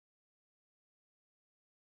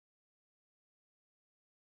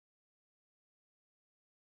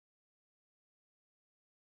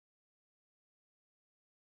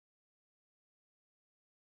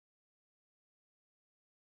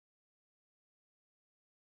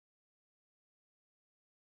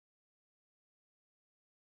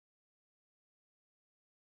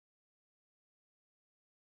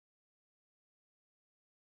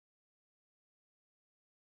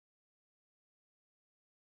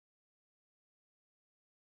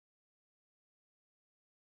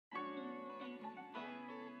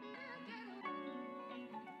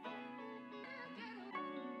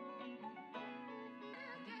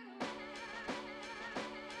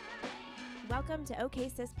Welcome to OK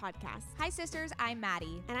Sis Podcast. Hi, sisters. I'm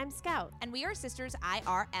Maddie. And I'm Scout. And we are sisters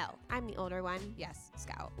IRL. I'm the older one. Yes,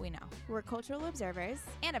 Scout. We know. We're cultural observers.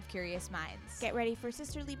 And of curious minds. Get ready for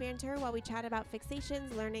sisterly banter while we chat about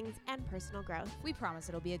fixations, learnings, and personal growth. We promise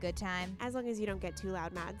it'll be a good time. As long as you don't get too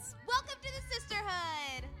loud, Mads. Welcome to the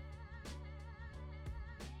sisterhood.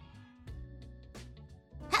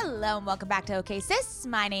 Hello and welcome back to OK Sis.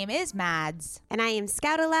 My name is Mads. And I am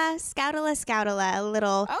Scoutala, a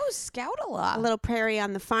little Scoutala. a little prairie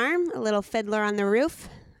on the farm, a little fiddler on the roof,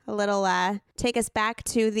 a little take us back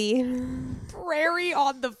to the Prairie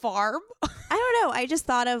on the farm. I don't know. I just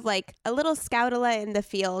thought of like a little Scoutala in the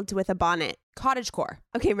field with a bonnet. Cottagecore.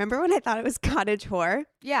 Okay, remember when I thought it was cottage whore?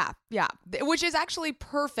 Yeah. Which is actually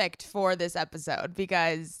perfect for this episode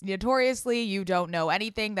because notoriously you don't know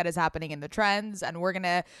anything that is happening in the trends, and we're going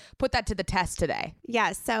to put that to the test today.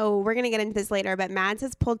 Yeah, so we're going to get into this later, but Mads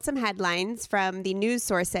has pulled some headlines from the news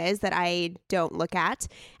sources that I don't look at,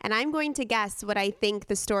 and I'm going to guess what I think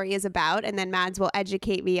the story is about, and then Mads will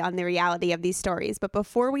educate me on the reality of these stories. But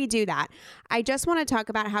before we do that, I just want to talk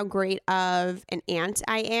about how great of an aunt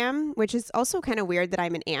I am, which is also kind of weird that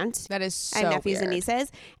I'm an aunt. That is so I have nephews weird. and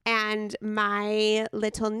nieces. And my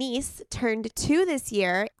little niece turned 2 this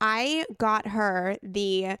year. I got her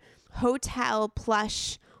the hotel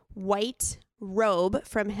plush white robe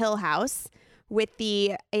from Hill House with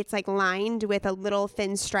it's like lined with a little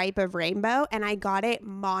thin stripe of rainbow. And I got it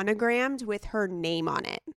monogrammed with her name on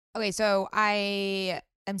it. Okay, so I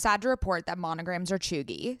am sad to report that monograms are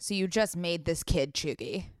chuggy. So you just made this kid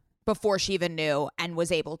chuggy before she even knew and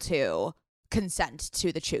was able to consent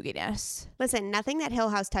to the chugginess. Listen, nothing that Hill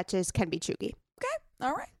House touches can be chuggy. Okay,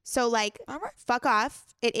 all right. So All right. fuck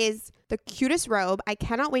off. It is the cutest robe. I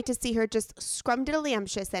cannot wait to see her just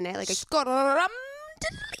scrumdiddlyumptious in it.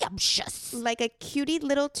 Like a cutie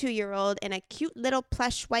little 2-year-old in a cute little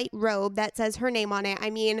plush white robe that says her name on it. I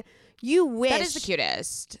mean, you wish. That is the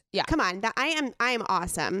cutest. Yeah. Come on, I am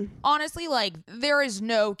awesome. Honestly, like, there is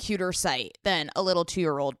no cuter sight than a little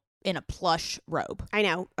 2-year-old in a plush robe. I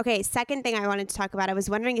know. Okay, second thing I wanted to talk about. I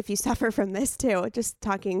was wondering if you suffer from this too. Just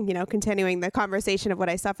talking, continuing the conversation of what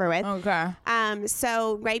I suffer with. Okay.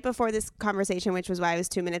 So right before this conversation, which was why I was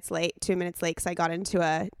 2 minutes late because I got into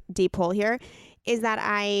a deep hole here, is that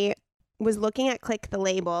I was looking at Click the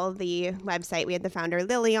Label, the website. We had the founder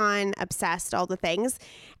Lily on, obsessed, all the things.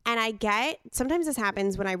 And sometimes this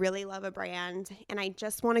happens when I really love a brand and I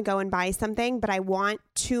just want to go and buy something, but I want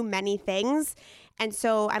too many things. And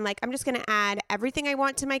so I'm like, I'm just going to add everything I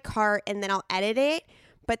want to my cart and then I'll edit it.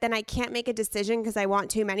 But then I can't make a decision because I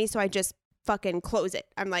want too many. So I just fucking close it.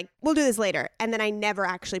 I'm like, we'll do this later. And then I never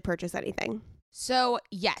actually purchase anything. So,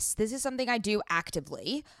 yes, this is something I do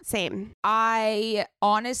actively. Same. I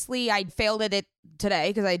failed at it today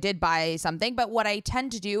because I did buy something. But what I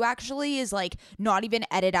tend to do actually is like not even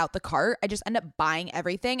edit out the cart. I just end up buying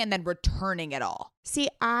everything and then returning it all. See,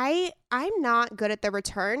 I'm not good at the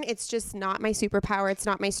return. It's just not my superpower. It's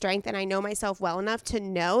not my strength. And I know myself well enough to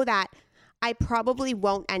know that I probably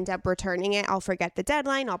won't end up returning it. I'll forget the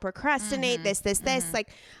deadline. I'll procrastinate this. Like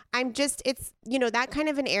it's, that kind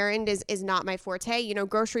of an errand is not my forte.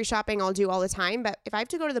 Grocery shopping I'll do all the time. But if I have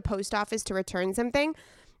to go to the post office to return something,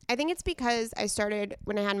 I think it's because I started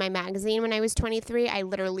when I had my magazine when I was 23. I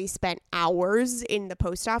literally spent hours in the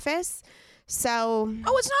post office. So,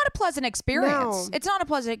 it's not a pleasant experience. No. It's not a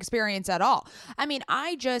pleasant experience at all. I mean,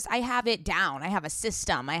 I have it down. I have a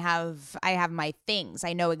system. I have my things.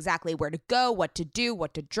 I know exactly where to go, what to do,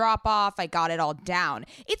 what to drop off. I got it all down.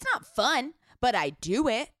 It's not fun, but I do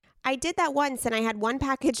it. I did that once and I had one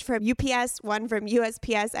package from UPS, one from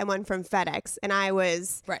USPS, and one from FedEx. And I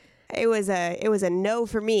was right. It was a no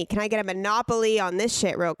for me. Can I get a monopoly on this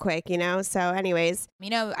shit real quick, So anyways.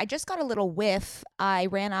 I just got a little whiff. I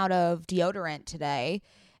ran out of deodorant today.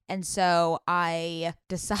 And so I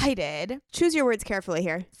decided. Choose your words carefully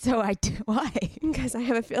here. So I do. Why? Because I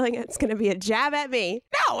have a feeling it's going to be a jab at me.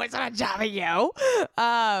 No, it's not a jab at you.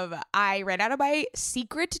 I ran out of my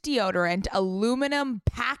secret deodorant, aluminum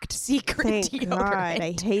packed secret Thank deodorant. God,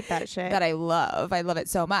 I hate that shit. That I love. I love it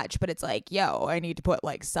so much. But it's like, I need to put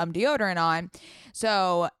like some deodorant on.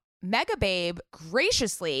 So Mega Babe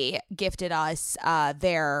graciously gifted us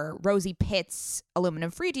their Rosie Pitts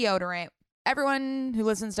aluminum free deodorant. Everyone who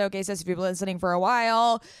listens to OK Sis, if you've been listening for a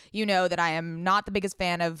while, you know that I am not the biggest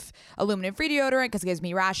fan of aluminum free deodorant because it gives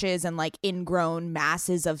me rashes and like ingrown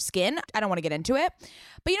masses of skin. I don't want to get into it.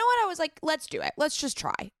 But you know what? I was like, let's do it. Let's just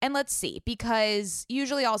try and let's see, because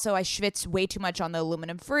usually also I schwitz way too much on the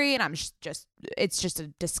aluminum free and it's just a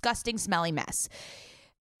disgusting smelly mess.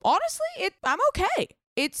 Honestly, I'm okay.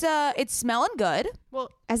 It's smelling good. Well,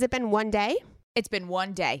 has it been one day? It's been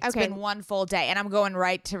one day. It's Okay. been one full day, and I'm going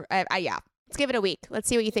right to yeah. Let's give it a week. Let's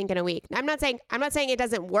see what you think in a week. I'm not saying it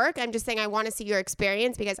doesn't work. I'm just saying I want to see your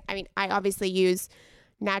experience because I mean, I obviously use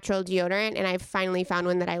natural deodorant and I've finally found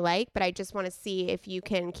one that I like, but I just want to see if you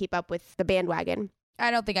can keep up with the bandwagon.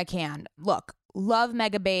 I don't think I can. Look, love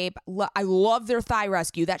Mega Babe. I love their thigh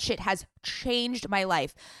rescue. That shit has changed my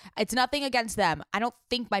life. It's nothing against them. I don't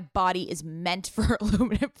think my body is meant for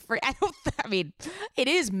aluminum free. I mean, it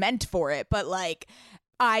is meant for it, but like,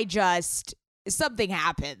 something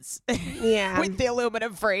happens Yeah. with the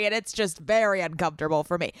aluminum free, and it's just very uncomfortable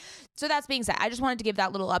for me. So that's being said, I just wanted to give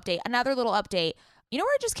that little update. Another little update. You know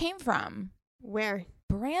where it just came from? Where?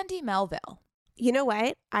 Brandy Melville. You know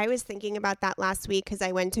what? I was thinking about that last week because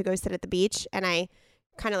I went to go sit at the beach and I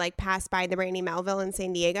kind of like passed by the Brandy Melville in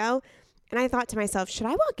San Diego. And I thought to myself, should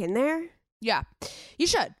I walk in there? Yeah, you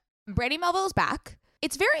should. Brandy Melville is back.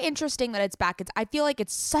 It's very interesting that it's back. I feel like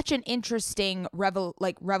it's such an interesting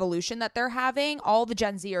revolution that they're having. All the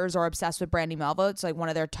Gen Zers are obsessed with Brandy Melville. It's like one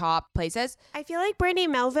of their top places. I feel like Brandy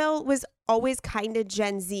Melville was always kind of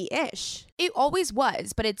Gen Z-ish. It always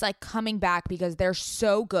was, but it's like coming back because they're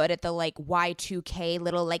so good at the like Y2K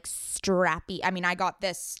little like strappy. I mean, I got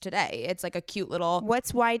this today. It's like a cute little.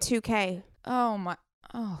 What's Y2K? Oh my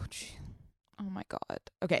God.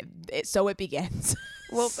 Okay, so it begins.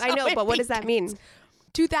 Well, I know, but what does that mean?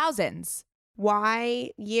 2000s.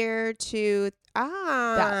 Y year to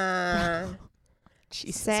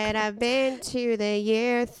Jesus said I've been to the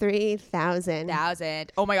year 3000.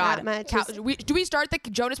 1000. Oh my God. That much Do we start the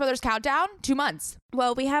Jonas Brothers countdown? 2 months.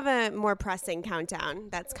 Well, we have a more pressing countdown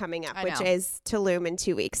that's coming up, I which know. is Tulum in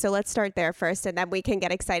 2 weeks. So let's start there first, and then we can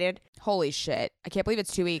get excited. Holy shit. I can't believe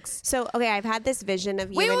it's 2 weeks. So, okay, I've had this vision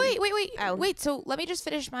of you. Wait. So let me just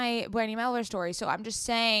finish my Brandy Melville story. So I'm just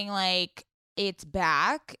saying, like, it's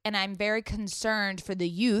back, and I'm very concerned for the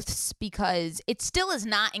youths because it still is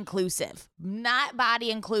not inclusive, not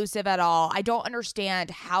body inclusive at all. I don't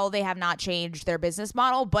understand how they have not changed their business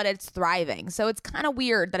model, but it's thriving. So it's kind of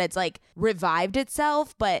weird that it's like revived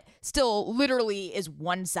itself, but still literally is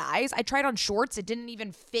one size. I tried on shorts. It didn't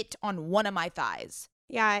even fit on one of my thighs.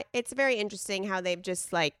 Yeah, it's very interesting how they've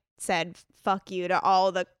just like said fuck you to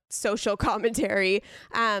all the social commentary.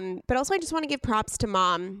 But also I just want to give props to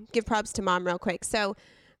mom real quick. So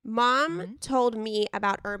mom told me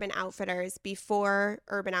about Urban Outfitters before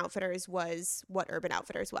Urban Outfitters was what Urban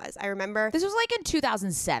Outfitters was. I remember This was like in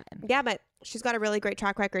 2007. Yeah, but she's got a really great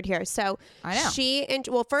track record here. So I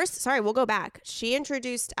know. we'll go back. She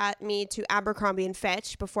introduced me to Abercrombie and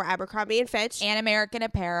Fitch before Abercrombie and Fitch. And American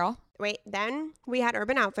Apparel. Wait, then we had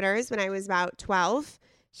Urban Outfitters when I was about 12.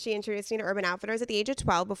 She introduced me to Urban Outfitters at the age of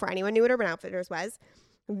 12 before anyone knew what Urban Outfitters was.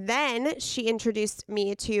 Then she introduced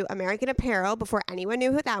me to American Apparel before anyone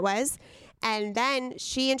knew who that was. And then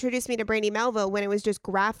she introduced me to Brandy Melville when it was just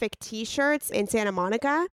graphic t-shirts in Santa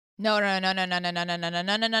Monica. No.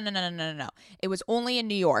 It was only in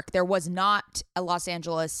New York. There was not a Los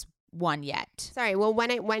Angeles one yet. Sorry. Well, when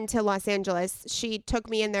it went to Los Angeles, she took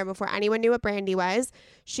me in there before anyone knew what Brandy was.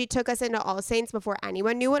 She took us into All Saints before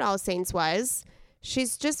anyone knew what All Saints was.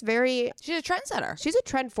 She's just She's a trendsetter. she's a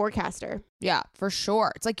trend forecaster. Yeah, for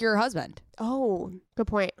sure. It's like your husband. Oh, good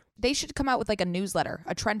point. They should come out with like a newsletter,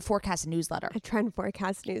 a trend forecast newsletter. A trend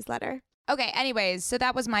forecast newsletter. Okay, anyways, so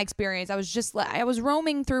that was my experience. I was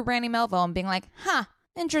roaming through Brandy Melville and being like,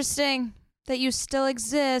 interesting that you still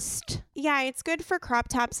exist. Yeah, it's good for crop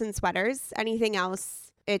tops and sweaters. Anything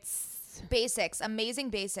else, it's Basics, amazing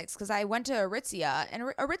basics. Because I went to Aritzia, and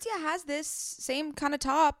Aritzia has this same kind of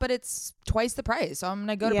top, but it's twice the price. So I'm going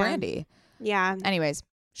to go to Yeah. Brandy. yeah. Anyways,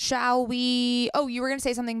 shall we? Oh, you were going to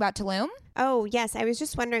say something about Tulum? Oh, yes. I was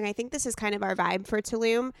just wondering, I think this is kind of our vibe for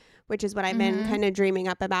Tulum, which is what I've been kind of dreaming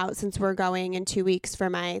up about since we're going in 2 weeks for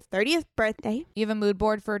my 30th birthday. You have a mood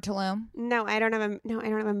board for Tulum? No, I don't have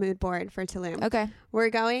a mood board for Tulum. Okay. We're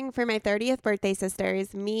going for my 30th birthday,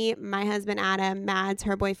 sisters. Me, my husband Adam, Mads,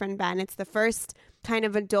 her boyfriend Ben. It's the first kind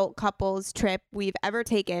of adult couples trip we've ever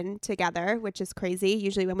taken together, which is crazy.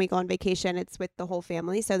 Usually when we go on vacation, it's with the whole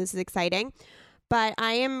family. So this is exciting. But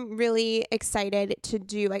I am really excited to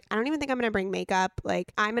do, like, I don't even think I'm going to bring makeup.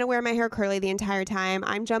 Like, I'm going to wear my hair curly the entire time.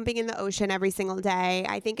 I'm jumping in the ocean every single day.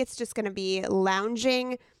 I think it's just going to be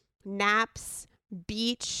lounging, naps,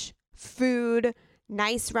 beach, food,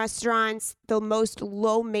 nice restaurants, the most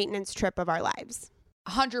low maintenance trip of our lives.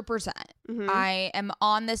 100%. I am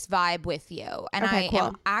on this vibe with you. And Okay, I cool.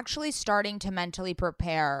 am actually starting to mentally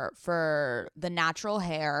prepare for the natural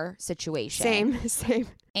hair situation. Same.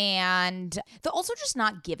 And the also just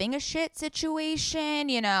not giving a shit situation.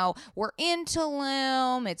 You know, we're in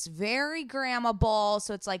Tulum. It's very grammable.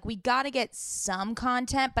 So it's like we got to get some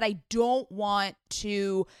content, but I don't want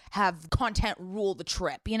to have content rule the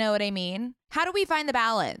trip. You know what I mean? How do we find the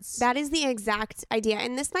balance? That is the exact idea.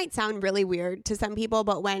 And this might sound really weird to some people,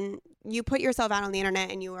 but when you put yourself out on the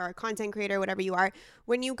internet and you are a content creator, whatever you are,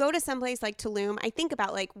 when you go to someplace like Tulum, I think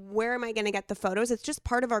about like, where am I going to get the photos? It's just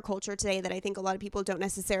part of our culture today that I think a lot of people don't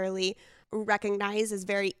necessarily recognize as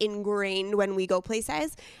very ingrained when we go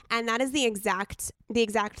places. And that is the exact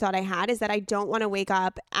thought I had, is that I don't want to wake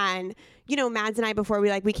up and, you know, Mads and I, before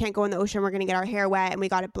we can't go in the ocean, we're going to get our hair wet and we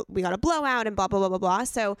got a blowout and blah, blah, blah, blah, blah.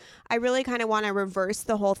 So I really kind of want to reverse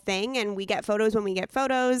the whole thing, and we get photos when we get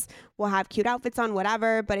photos. We'll have cute outfits on,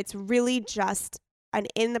 whatever, but it's really just an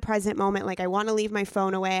in the present moment. Like, I want to leave my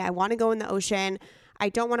phone away. I want to go in the ocean. I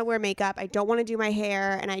don't want to wear makeup. I don't want to do my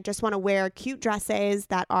hair. And I just want to wear cute dresses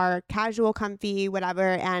that are casual, comfy,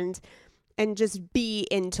 whatever, and just be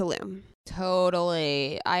in Tulum.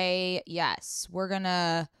 Totally.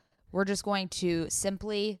 We're just going to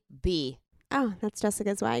simply be. Oh, that's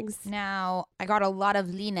Jessica's wags. Now, I got a lot of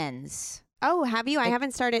linens. Oh, have you? I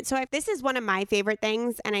haven't started. So this is one of my favorite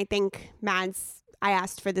things. And I think Mads, I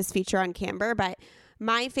asked for this feature on Camber, but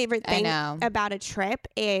my favorite thing about a trip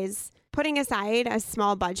is putting aside a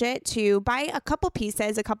small budget to buy a couple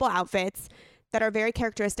pieces, a couple outfits that are very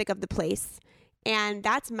characteristic of the place. And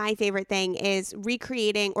that's my favorite thing, is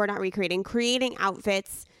creating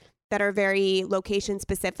outfits that are very location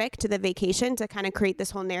specific to the vacation, to kind of create this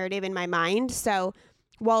whole narrative in my mind. So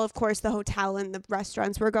while of course the hotel and the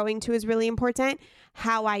restaurants we're going to is really important,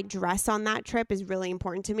 how I dress on that trip is really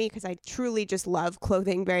important to me, because I truly just love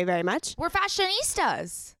clothing very, very much. We're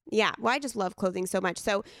fashionistas. Yeah, well, I just love clothing so much.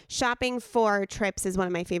 So shopping for trips is one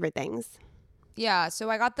of my favorite things. Yeah, so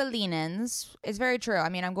I got the linens. It's very true. I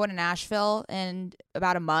mean, I'm going to Nashville in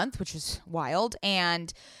about a month, which is wild,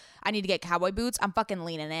 and I need to get cowboy boots. I'm fucking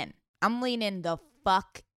leaning in. I'm leaning the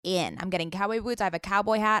fuck in. I'm getting cowboy boots. I have a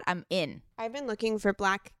cowboy hat. I'm in. I've been looking for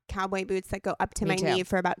black cowboy boots that go up to my knee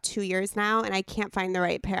for about 2 years now, and I can't find the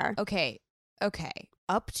right pair. Okay.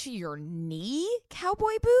 Up to your knee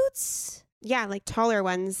cowboy boots? Yeah, like taller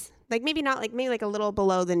ones. Like maybe a little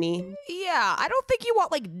below the knee. Yeah, I don't think you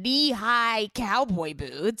want like knee-high cowboy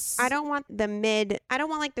boots. I don't want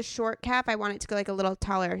like the short calf. I want it to go like a little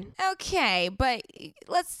taller. Okay, but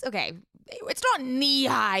it's not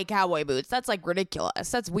knee-high cowboy boots. That's like ridiculous.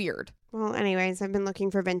 That's weird. Well, anyways, I've been looking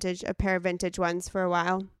for a pair of vintage ones for a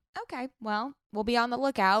while. Okay, well, we'll be on the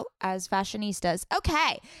lookout as fashionistas.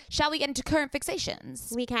 Okay, shall we get into current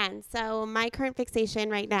fixations? We can. So my current fixation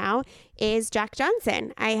right now is Jack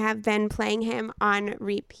Johnson. I have been playing him on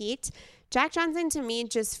repeat. Jack Johnson to me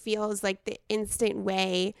just feels like the instant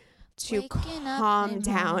way to calm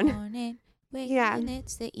down. Yeah.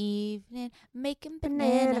 It's the evening, making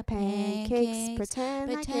banana pancakes,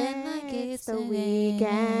 pretend like it's the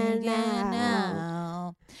weekend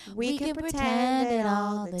now. We can pretend it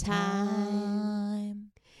all the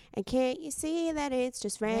time. And can't you see that it's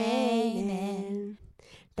just raining?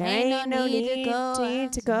 There ain't no need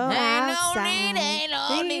to go outside. Ain't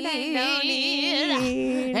no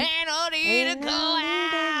need to go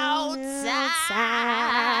outside.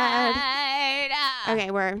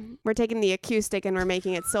 Okay, we're taking the acoustic and we're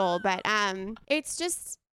making it soul, but it's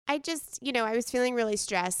just I was feeling really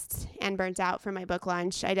stressed and burnt out from my book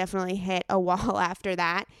launch. I definitely hit a wall after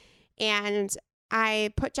that, and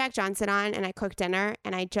I put Jack Johnson on and I cooked dinner,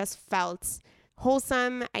 and I just felt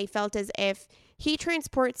wholesome. I felt as if he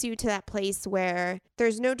transports you to that place where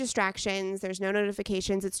there's no distractions, there's no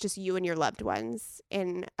notifications. It's just you and your loved ones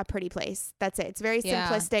in a pretty place. That's it. It's very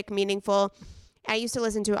simplistic, meaningful. I used to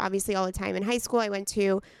listen to it obviously all the time. In high school, I went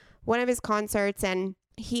to one of his concerts, and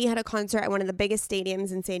he had a concert at one of the biggest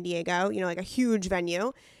stadiums in San Diego, like a huge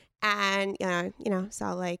venue. And,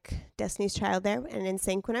 saw like Destiny's Child there and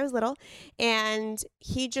NSYNC when I was little. And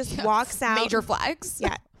he just walks out. Major flags.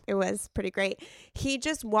 Yeah, it was pretty great. He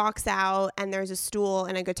just walks out and there's a stool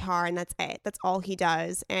and a guitar, and that's it. That's all he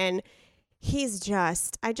does. And he's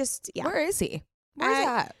just, Where is he? Where's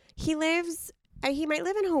that? He might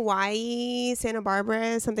live in Hawaii, Santa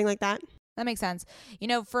Barbara, something like that. That makes sense.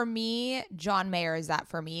 For me, John Mayer is that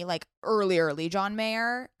for me, like early John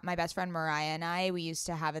Mayer. My best friend Mariah and I, we used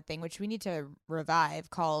to have a thing, which we need to revive,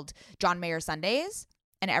 called John Mayer Sundays.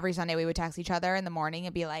 And every Sunday we would text each other in the morning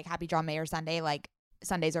and be like, happy John Mayer Sunday. Like,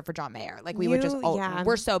 Sundays are for John Mayer. Like, we would just,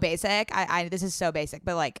 we're so basic. This is so basic,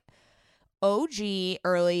 but like, OG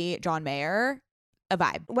early John Mayer, a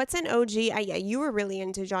vibe. What's an OG? Yeah, you were really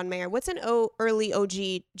into John Mayer. What's an early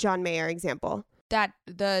OG John Mayer example? That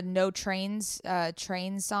the No Trains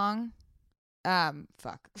train song.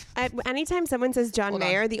 Fuck. Anytime someone says John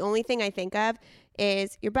Mayer, the only thing I think of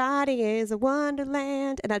is "Your body is a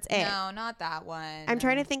wonderland," and that's it. No, not that one. I'm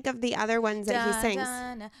trying to think of the other ones that he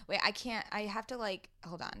sings. Wait, I can't. I have to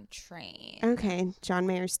hold on. Train. Okay, John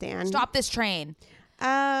Mayer stan. Stop this train.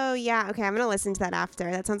 Oh yeah. Okay, I'm gonna listen to that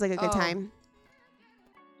after. That sounds like a good time.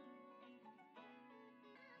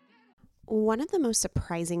 One of the most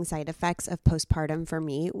surprising side effects of postpartum for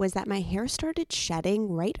me was that my hair started shedding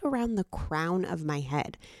right around the crown of my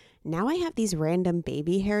head. Now I have these random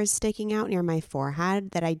baby hairs sticking out near my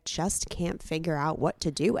forehead that I just can't figure out what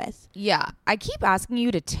to do with. Yeah, I keep asking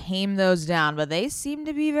you to tame those down, but they seem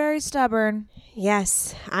to be very stubborn.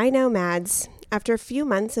 Yes, I know, Mads. After a few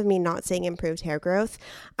months of me not seeing improved hair growth,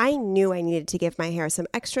 I knew I needed to give my hair some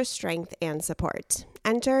extra strength and support.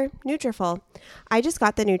 Enter Nutrafol. I just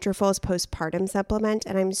got the Nutrafol's postpartum supplement,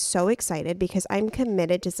 and I'm so excited because I'm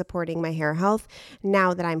committed to supporting my hair health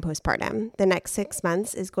now that I'm postpartum. The next 6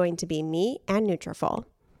 months is going to be me and Nutrafol.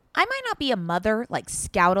 I might not be a mother like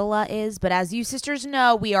Scoutala is, but as you sisters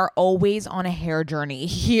know, we are always on a hair journey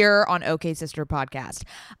here on OK Sister Podcast.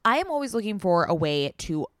 I am always looking for a way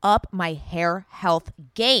to up my hair health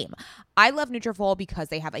game. I love Nutrafol because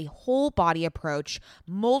they have a whole body approach,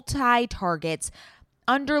 multi-targets,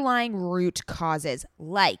 underlying root causes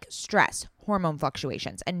like stress, hormone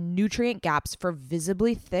fluctuations, and nutrient gaps for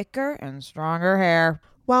visibly thicker and stronger hair.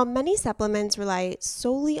 While many supplements rely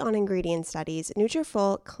solely on ingredient studies,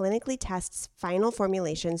 Nutrafol clinically tests final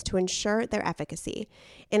formulations to ensure their efficacy.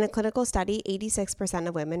 In a clinical study, 86%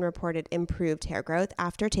 of women reported improved hair growth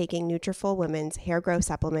after taking Nutrafol Women's Hair Growth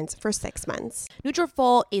Supplements for 6 months.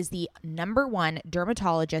 Nutrafol is the #1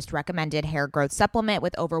 dermatologist recommended hair growth supplement,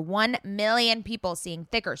 with over 1 million people seeing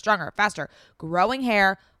thicker, stronger, faster growing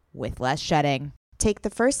hair with less shedding. Take the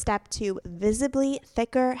first step to visibly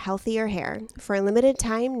thicker, healthier hair. For a limited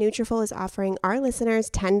time, Nutrafol is offering our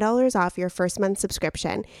listeners $10 off your first month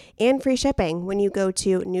subscription and free shipping when you go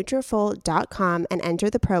to Nutrafol.com and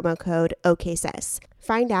enter the promo code OKSIS.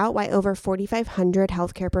 Find out why over 4,500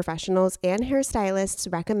 healthcare professionals and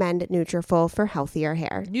hairstylists recommend Nutrafol for healthier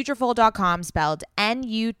hair. Nutrafol.com, spelled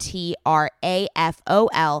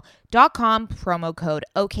Nutrafol.com, promo code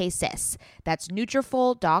OKSIS. That's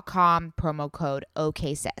Nutrafol.com, promo code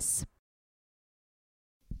OKSIS.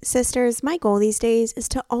 Sisters, my goal these days is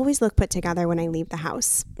to always look put together when I leave the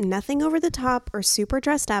house. Nothing over the top or super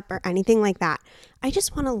dressed up or anything like that. I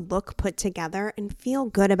just want to look put together and feel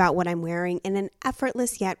good about what I'm wearing in an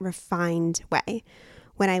effortless yet refined way.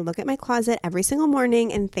 When I look at my closet every single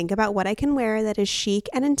morning and think about what I can wear that is chic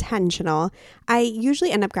and intentional, I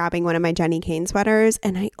usually end up grabbing one of my Jenni Kayne sweaters,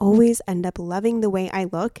 and I always end up loving the way I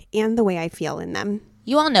look and the way I feel in them.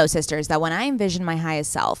 You all know, sisters, that when I envision my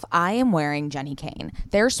highest self, I am wearing Jenni Kayne.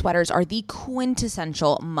 Their sweaters are the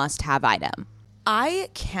quintessential must-have item. I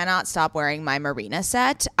cannot stop wearing my Marina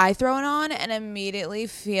set. I throw it on and immediately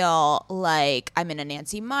feel like I'm in a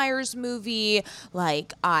Nancy Meyers movie,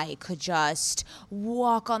 like I could just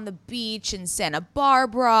walk on the beach in Santa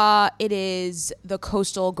Barbara. It is the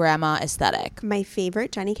coastal grandma aesthetic. My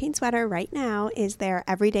favorite Jenni Kayne sweater right now is their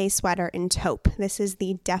everyday sweater in taupe. This is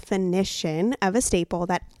the definition of a staple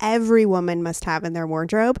that every woman must have in their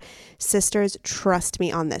wardrobe. Sisters, trust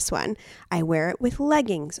me on this one. I wear it with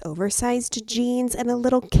leggings, oversized jeans, and a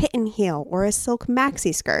little kitten heel or a silk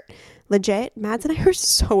maxi skirt. Legit, Mads and I are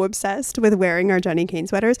so obsessed with wearing our Jenni Kayne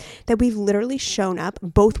sweaters that we've literally shown up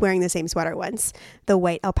both wearing the same sweater once. The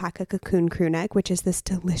white alpaca cocoon crew neck, which is this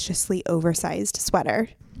deliciously oversized sweater.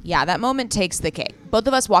 Yeah, that moment takes the cake. Both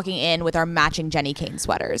of us walking in with our matching Jenni Kayne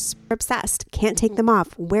sweaters. We're obsessed. Can't take them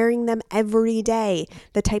off. Wearing them every day.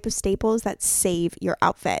 The type of staples that save your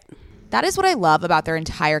outfit. That is what I love about their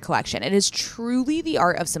entire collection. It is truly the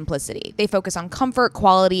art of simplicity. They focus on comfort,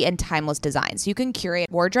 quality, and timeless design, so you can curate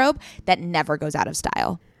a wardrobe that never goes out of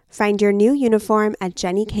style. Find your new uniform at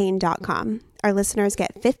JenniKayne.com. Our listeners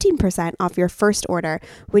get 15% off your first order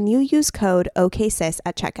when you use code OKSIS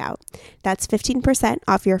at checkout. That's 15%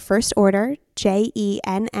 off your first order,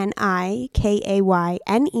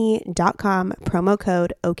 JenniKayne.com, promo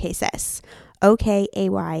code OKSIS.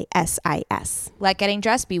 OKAYSIS. Let getting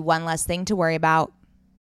dressed be one less thing to worry about.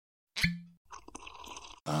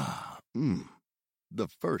 The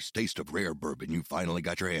first taste of rare bourbon you finally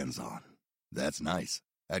got your hands on. That's nice.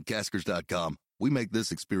 At Caskers.com, we make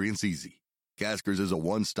this experience easy. Caskers is a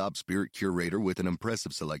one-stop spirit curator with an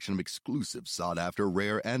impressive selection of exclusive, sought-after,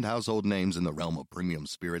 rare, and household names in the realm of premium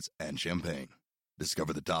spirits and champagne.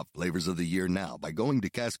 Discover the top flavors of the year now by going to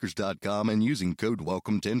Caskers.com and using code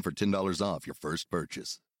WELCOME10 for $10 off your first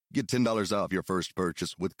purchase. Get $10 off your first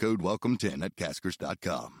purchase with code WELCOME10 at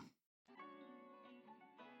Caskers.com.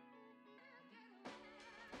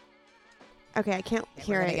 Okay, I can't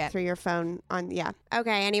hear it through your phone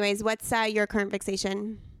Okay, anyways, what's your current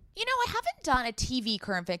fixation? You know, I haven't done a TV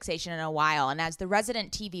current fixation in a while, and as the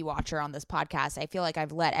resident TV watcher on this podcast, I feel like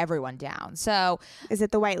I've let everyone down. So, is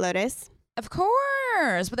it The White Lotus? Of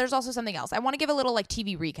course, but there's also something else. I want to give a little like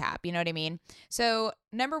TV recap, you know what I mean? So,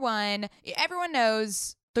 number one, everyone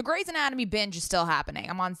knows the Grey's Anatomy binge is still happening.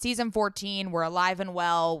 I'm on season 14. We're alive and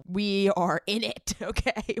well. We are in it,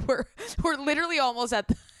 okay? We're literally almost at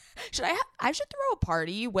the I should throw a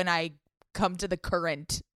party when I come to the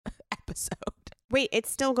current episode. Wait, it's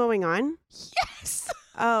still going on? Yes.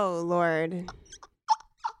 Oh, Lord.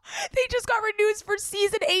 They just got renewed for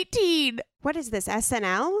season 18. What is this,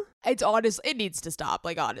 SNL? It's honestly, it needs to stop,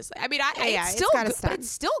 like, honestly. I mean, it's still good, but it's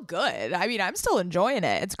still good. I mean, I'm still enjoying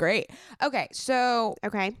it. It's great. Okay, so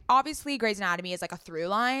obviously Grey's Anatomy is like a through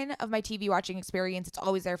line of my TV watching experience. It's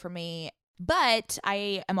always there for me. But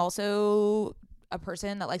I am also a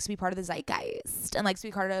person that likes to be part of the zeitgeist and likes to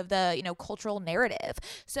be part of the, you know, cultural narrative.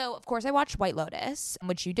 So, of course, I watched White Lotus,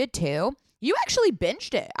 which you did too. You actually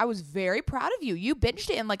binged it. I was very proud of you. You binged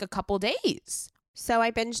it in like a couple days. So I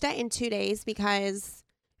binged it in 2 days because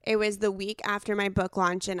it was the week after my book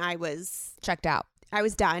launch and I was checked out. I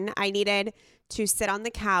was done. I needed to sit on the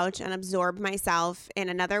couch and absorb myself in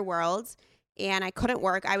another world. And I couldn't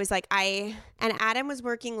work. I was like, and Adam was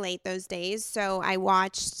working late those days. So I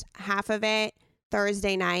watched half of it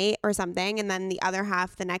Thursday night or something, and then the other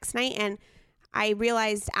half the next night. And I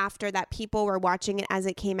realized after that people were watching it as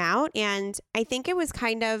it came out. And I think it was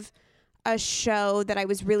kind of a show that I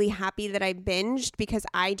was really happy that I binged because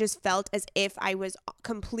I just felt as if I was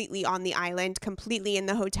completely on the island, completely in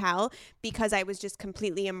the hotel, because I was just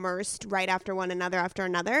completely immersed right after one another after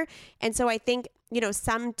another. And so I think, you know,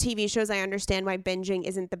 some TV shows I understand why binging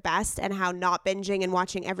isn't the best and how not binging and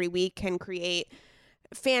watching every week can create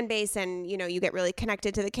fan base and, you know, you get really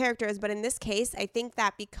connected to the characters. But in this case, I think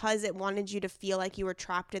that because it wanted you to feel like you were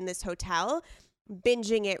trapped in this hotel,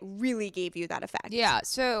 binging it really gave you that effect. Yeah.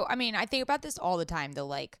 So, I mean, I think about this all the time, the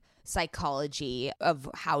like psychology of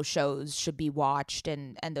how shows should be watched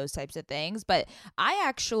and those types of things. But I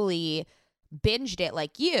actually binged it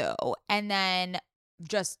like you, and then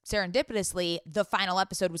just serendipitously, the final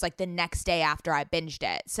episode was like the next day after I binged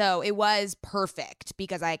it. So it was perfect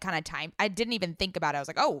because I kind of I didn't even think about it. I was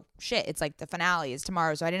like, oh shit, it's like the finale is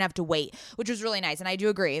tomorrow. So I didn't have to wait, which was really nice. And I do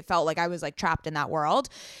agree. It felt like I was like trapped in that world.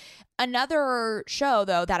 Another show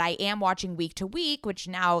though that I am watching week to week, which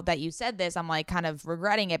now that you said this, I'm like kind of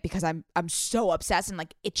regretting it because I'm so obsessed and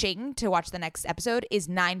like itching to watch the next episode, is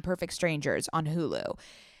 9 Perfect Strangers on Hulu.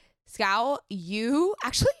 Scout, I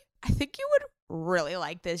think you would really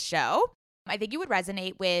like this show. I think you would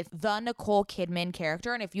resonate with the Nicole Kidman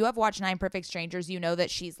character. And if you have watched 9 Perfect Strangers, you know that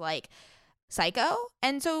she's like psycho.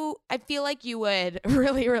 And so I feel like you would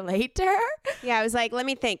really relate to her. Yeah, I was like, let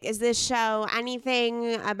me think. Is this show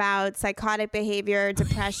anything about psychotic behavior,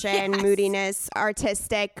 depression, yes, moodiness,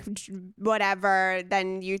 artistic, whatever,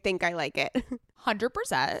 then you think I like it.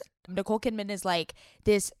 100%. Nicole Kidman is like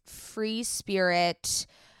this free spirit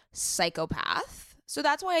psychopath. So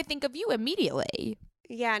that's why I think of you immediately.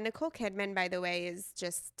 Yeah, Nicole Kidman, by the way,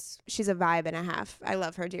 she's a vibe and a half. I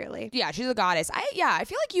love her dearly. Yeah, she's a goddess. I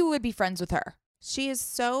feel like you would be friends with her. She is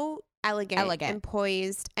so elegant and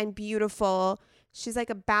poised and beautiful. She's like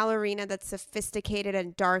a ballerina that's sophisticated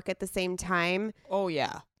and dark at the same time. Oh,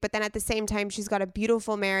 yeah. But then at the same time, she's got a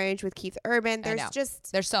beautiful marriage with Keith Urban. There's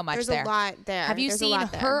so much there. There's a lot there. Have you seen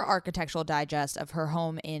her architectural digest of her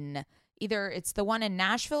home in either it's the one in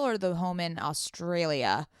Nashville or the home in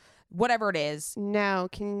Australia, whatever it is? No.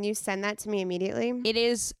 Can you send that to me immediately? It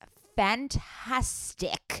is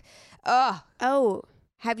fantastic. Ugh. Oh,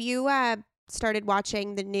 have you started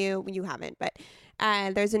watching the new, you haven't, but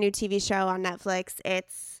there's a new TV show on Netflix.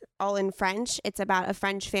 It's all in French. It's about a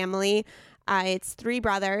French family. It's 3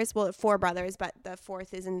 brothers. Well, 4 brothers, but the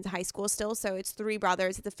 4th is in high school still. So it's 3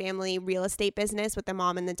 brothers. It's a family real estate business with the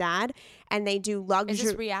mom and the dad. And they do luxury. Is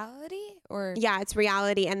this reality? Or yeah, it's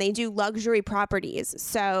reality. And they do luxury properties.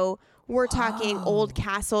 So we're talking old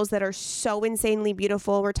castles that are so insanely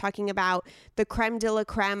beautiful. We're talking about the creme de la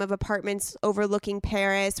creme of apartments overlooking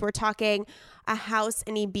Paris. We're talking a house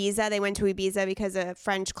in Ibiza. They went to Ibiza because a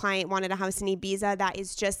French client wanted a house in Ibiza that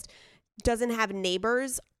is just doesn't have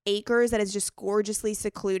neighbors, acres, that is just gorgeously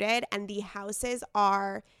secluded. And the houses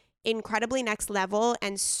are incredibly next level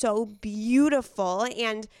and so beautiful.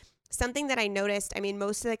 And something that I noticed, I mean,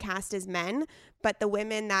 most of the cast is men, but the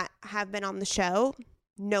women that have been on the show,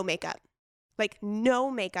 no makeup. Like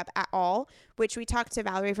no makeup at all, which we talked to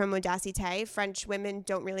Valerie from Audacité. French women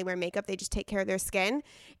don't really wear makeup. They just take care of their skin.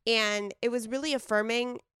 And it was really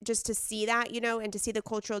affirming just to see that, you know, and to see the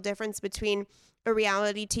cultural difference between a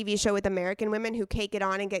reality TV show with American women who cake it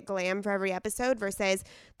on and get glam for every episode versus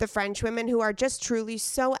the French women who are just truly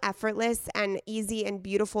so effortless and easy and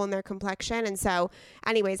beautiful in their complexion. And so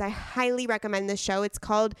anyways, I highly recommend this show. It's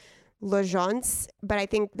called L'Agence, but I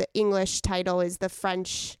think the English title is The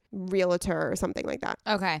French Realtor or something like that.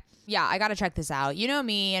 Okay. Yeah, I got to check this out. You know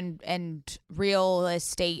me and real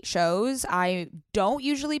estate shows. I don't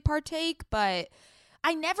usually partake, but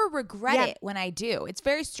I never regret it when I do. It's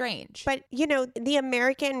very strange. But, you know, the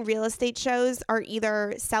American real estate shows are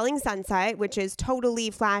either Selling Sunset, which is totally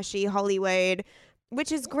flashy Hollywood,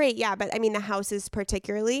 which is great, yeah, but I mean the houses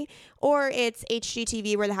particularly, or it's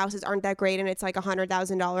HGTV where the houses aren't that great and it's like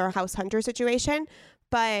 $100,000 house hunter situation.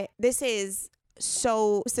 But this is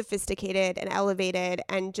so sophisticated and elevated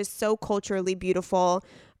and just so culturally beautiful,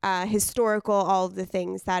 historical, all of the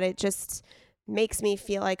things that it just makes me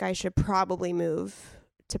feel like I should probably move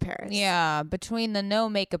to Paris. Yeah, between the no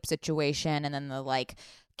makeup situation and then the like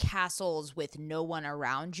castles with no one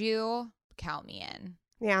around you, count me in.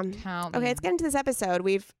 Yeah. Count me Okay, in. let's get into this episode.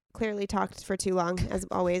 We've clearly talked for too long, as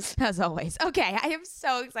always. As always. Okay, I am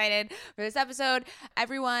so excited for this episode.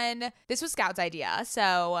 Everyone, this was Scout's idea.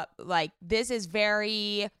 So, like, this is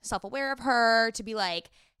very self-aware of her to be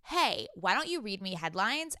like, hey, why don't you read me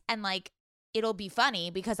headlines? And, like, it'll be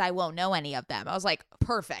funny because I won't know any of them. I was like,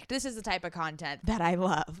 perfect. This is the type of content that I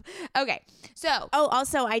love. Okay, so. Oh,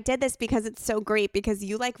 also, I did this because it's so great because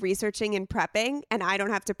you like researching and prepping, and I don't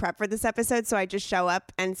have to prep for this episode, so I just show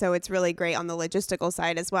up. And so it's really great on the logistical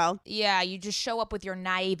side as well. Yeah, you just show up with your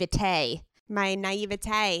naivete. My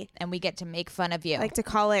naivete. And we get to make fun of you. I like to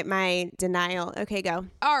call it my denial. Okay, go.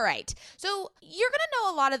 All right. So you're going to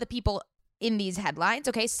know a lot of the people in these headlines,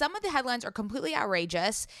 okay? Some of the headlines are completely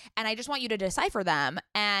outrageous, and I just want you to decipher them.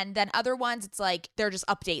 And then other ones, it's like they're just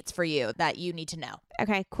updates for you that you need to know.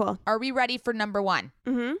 Okay, cool. Are we ready for number one?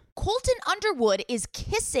 Mm-hmm. Colton Underwood is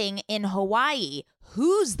kissing in Hawaii.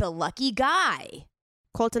 Who's the lucky guy?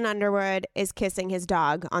 Colton Underwood is kissing his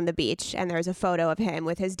dog on the beach, and there's a photo of him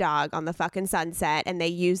with his dog on the fucking sunset, and they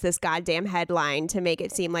use this goddamn headline to make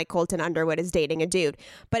it seem like Colton Underwood is dating a dude.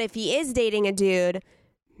 But if he is dating a dude,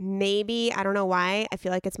 maybe, I don't know why, I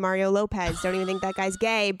feel like it's Mario Lopez. Don't even think that guy's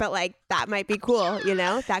gay, but like that might be cool, you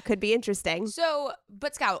know? That could be interesting. So,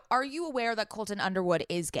 but Scout, are you aware that Colton Underwood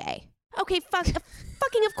is gay? Okay, fucking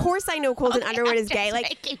of course I know Colton Underwood is gay. Like,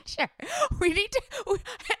 making sure. We need to,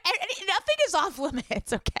 nothing is off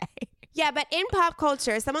limits, okay? yeah, but in pop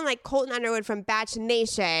culture, someone like Colton Underwood from Batch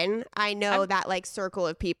Nation, I know that like circle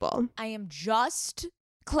of people. I am just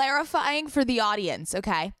clarifying for the audience,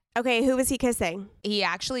 okay? Okay, who was he kissing? He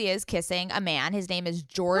actually is kissing a man. His name is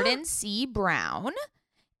Jordan C. Brown.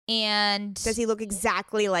 And Does he look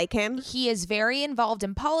exactly like him? he is very involved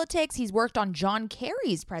in politics. He's worked on John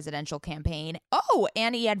Kerry's presidential campaign. Oh,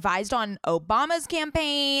 and he advised on Obama's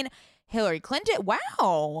campaign, Hillary Clinton.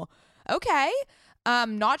 Wow. Okay.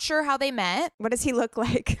 Not sure how they met. What does he look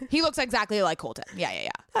like? He looks exactly like Colton. Yeah.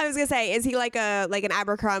 I was gonna say, is he like an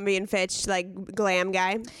Abercrombie and Fitch like glam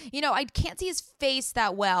guy? You know, I can't see his face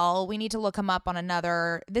that well. We need to look him up on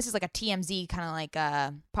another. This is like a TMZ kind of like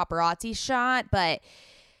a paparazzi shot, but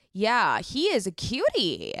yeah, he is a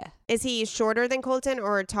cutie. Is he shorter than Colton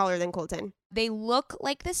or taller than Colton? They look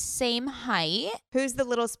like the same height. Who's the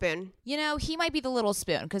little spoon? You know, he might be the little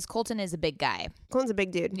spoon because Colton is a big guy. Colton's a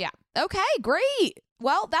big dude. Yeah. Okay, great.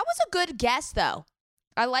 Well, that was a good guess, though.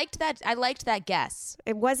 I liked that guess.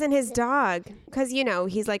 It wasn't his dog. Because, you know,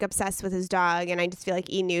 he's like obsessed with his dog. And I just feel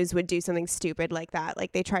like E! News would do something stupid like that.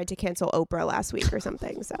 Like they tried to cancel Oprah last week or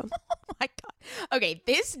something. So, Oh my God. Okay,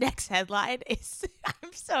 this next headline is,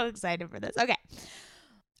 I'm so excited for this. Okay.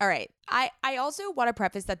 All right. I also want to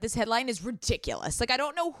preface that this headline is ridiculous. Like, I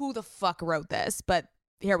don't know who the fuck wrote this, but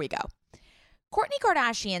here we go. Kourtney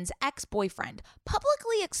Kardashian's ex-boyfriend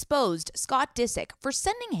publicly exposed Scott Disick for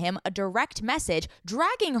sending him a direct message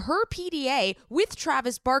dragging her PDA with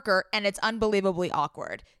Travis Barker, and it's unbelievably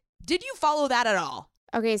awkward. Did you follow that at all?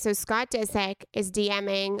 okay, so Scott Disick is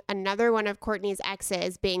DMing another one of Kourtney's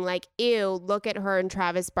exes being like, ew, look at her and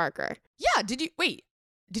Travis Barker. Yeah, did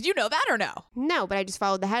you know that or no? No, but I just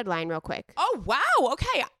followed the headline real quick. Oh, wow.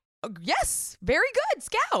 Okay. Yes. Very good,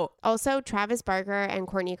 Scout. Also, Travis Barker and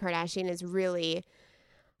Kourtney Kardashian is really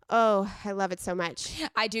Oh, I love it so much.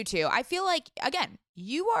 I do too. I feel like, again,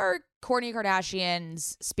 you are Kourtney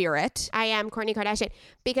Kardashian's spirit. I am Kourtney Kardashian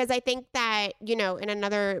because I think that, you know, in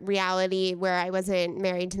another reality where I wasn't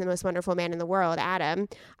married to the most wonderful man in the world, Adam,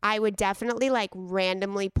 I would definitely like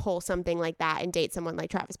randomly pull something like that and date someone like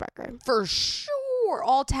Travis Barker. For sure.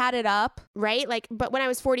 All tatted up. Right? Like, but when I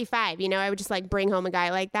was 45, you know, I would just like bring home a guy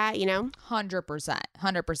like that, you know? 100%.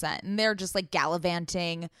 100%. And they're just like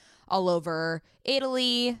gallivanting all over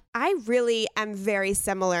Italy. I really am very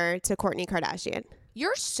similar to Kourtney Kardashian.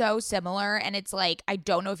 You're so similar, and it's like, I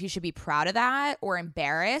don't know if you should be proud of that or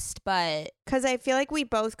embarrassed, but Because I feel like we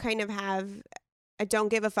both kind of have a don't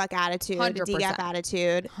give a fuck attitude, a 100%. DF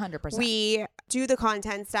attitude. 100%. We do the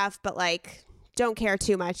content stuff, but like don't care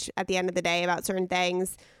too much at the end of the day about certain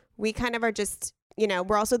things. We kind of are just, you know,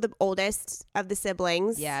 we're also the oldest of the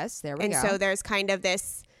siblings. Yes, there we and go. so there's kind of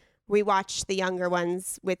this, we watch the younger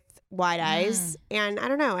ones with wide eyes. And I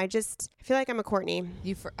don't know, I feel like I'm a Kourtney.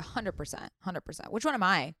 You for 100%. 100%. Which one am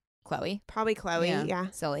I? Chloe? Probably Chloe, yeah.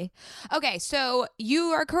 Silly. Okay, so you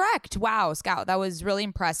are correct. Wow, Scout, that was really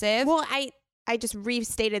impressive. Well, I just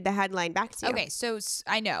restated the headline back to you. Okay, so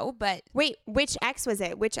I know, but Wait, which ex was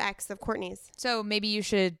it? Which ex of Kourtney's? so maybe you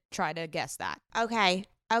should try to guess that. Okay.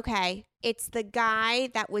 It's the guy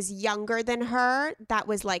that was younger than her that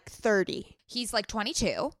was like 30. He's like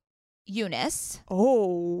 22. Eunice.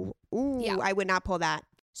 Oh. Ooh, Yeah. I would not pull that.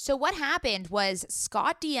 So what happened was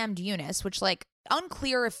Scott DM'd Eunice, which like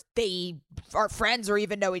unclear if they are friends or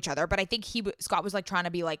even know each other, but I think Scott was like trying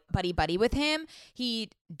to be like buddy with him. He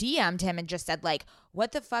DM'd him and just said like,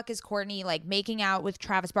 what the fuck is Kourtney like making out with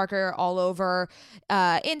Travis Barker all over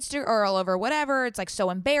Insta or all over whatever? It's like so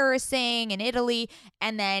embarrassing in Italy.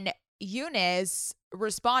 And then Eunice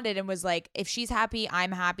responded and was like, if she's happy,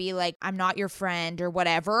 I'm happy, like I'm not your friend or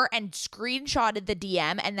whatever, and screenshotted the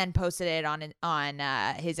DM and then posted it on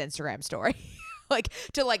his Instagram story. Like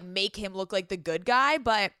to like make him look like the good guy,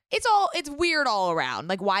 but it's weird all around.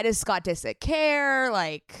 Like, why does Scott Disick care?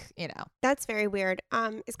 Like, you know. That's very weird.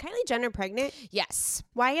 Is Kylie Jenner pregnant? Yes.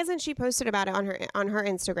 Why hasn't she posted about it on her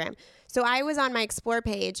Instagram? So I was on my Explore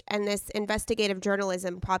page and this investigative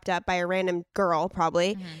journalism popped up by a random girl,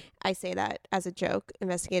 probably. Mm-hmm. I say that as a joke,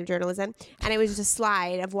 investigative journalism. And it was just a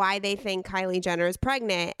slide of why they think Kylie Jenner is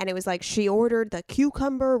pregnant. And it was like, she ordered the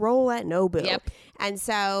cucumber roll at Nobu. Yep. And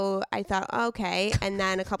so I thought, okay. And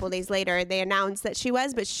then a couple of days later, they announced that she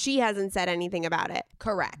was, but she hasn't said anything about it.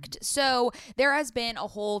 Correct. So there has been a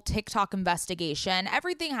whole TikTok investigation.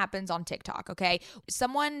 Everything happens on TikTok, okay?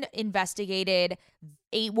 Someone investigated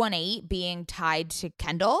 818 being tied to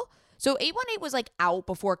Kendall. So 818 was like out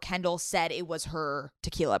before Kendall said it was her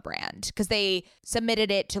tequila brand because they submitted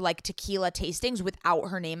it to like tequila tastings without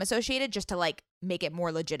her name associated just to like make it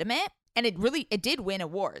more legitimate. And it did win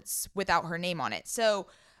awards without her name on it. So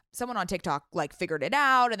someone on TikTok like figured it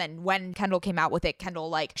out. And then when Kendall came out with it, Kendall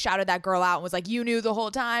like shouted that girl out and was like, you knew the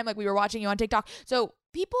whole time. Like we were watching you on TikTok. So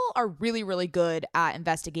people are really, really good at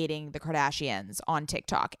investigating the Kardashians on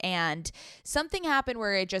TikTok. And something happened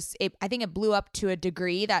where I think it blew up to a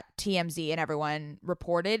degree that TMZ and everyone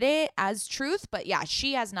reported it as truth. But yeah,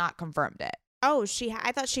 she has not confirmed it. Oh,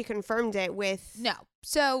 I thought she confirmed it with... No.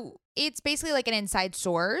 So it's basically like an inside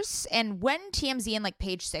source. And when TMZ and like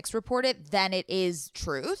Page Six report it, then it is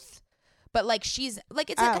truth. But like she's like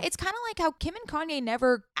it's kind of like how Kim and Kanye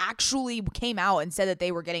never actually came out and said that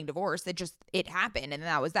they were getting divorced. It happened and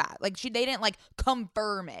that was that. Like they didn't like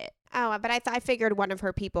confirm it. Oh, but I figured one of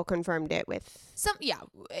her people confirmed it with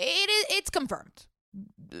it's confirmed.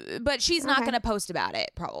 But she's not going to post about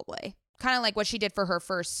it probably. Kind of like what she did for her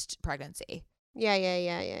first pregnancy. Yeah.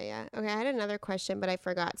 Okay, I had another question, but I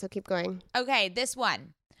forgot, so keep going. Okay, this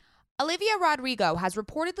one. Olivia Rodrigo has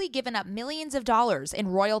reportedly given up millions of dollars in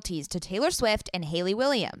royalties to Taylor Swift and Hayley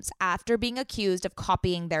Williams after being accused of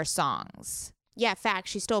copying their songs. Yeah, fact,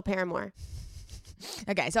 she stole Paramore.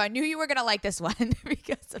 Okay, so I knew you were going to like this one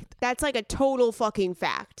because of that. That's like a total fucking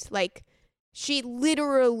fact. Like, she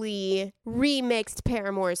literally remixed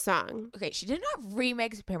Paramore's song. Okay, she did not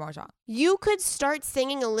remix Paramore's song. You could start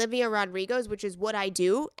singing Olivia Rodrigo's, which is what I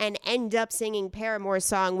do, and end up singing Paramore's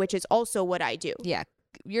song, which is also what I do. Yeah,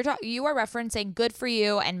 you are referencing Good For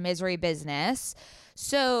You and Misery Business.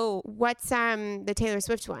 So what's the Taylor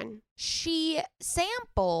Swift one? She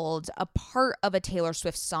sampled a part of a Taylor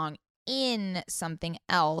Swift song in something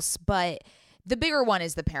else, but the bigger one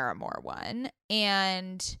is the Paramore one.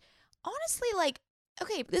 And honestly, like,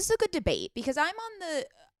 okay, this is a good debate because I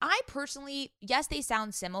personally, yes, they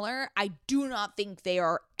sound similar. I do not think they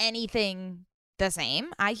are anything the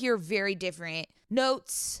same. I hear very different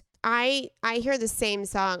notes. I hear the same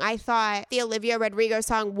song. I thought the Olivia Rodrigo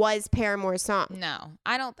song was Paramore's song. No,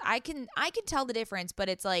 I don't. I can tell the difference, but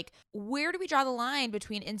it's like, where do we draw the line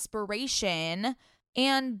between inspiration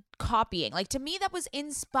and copying? Like, to me, that was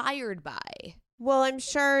inspired by. Well, I'm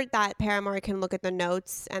sure that Paramore can look at the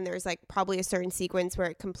notes and there's like probably a certain sequence where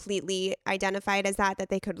it completely identified as that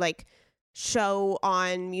they could like show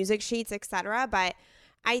on music sheets, etc. But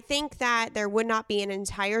I think that there would not be an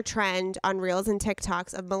entire trend on Reels and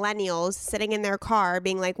TikToks of millennials sitting in their car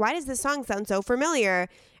being like, why does this song sound so familiar?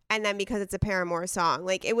 And then because it's a Paramore song.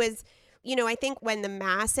 Like it was, I think when the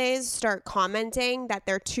masses start commenting that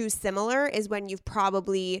they're too similar is when you've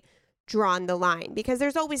probably drawn the line. Because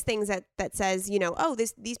there's always things that says,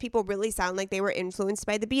 these people really sound like they were influenced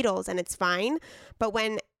by the Beatles, and it's fine. But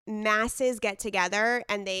when masses get together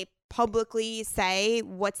and they publicly say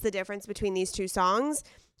what's the difference between these two songs,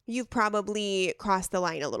 you've probably crossed the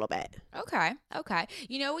line a little bit. Okay.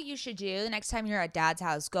 You know what you should do the next time you're at Dad's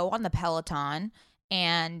house? Go on the Peloton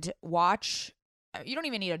and watch. You don't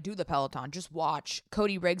even need to do the Peloton. Just watch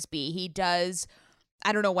Cody Rigsby. He does,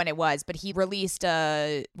 I don't know when it was, but he released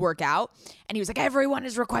a workout and he was like, everyone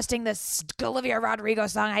is requesting this Olivia Rodrigo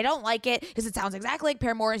song. I don't like it because it sounds exactly like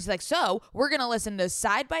Paramore. And he's like, so we're going to listen to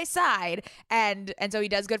Side by Side. And so he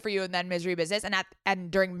does Good For You and then Misery Business. And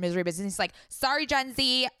during Misery Business, he's like, sorry, Gen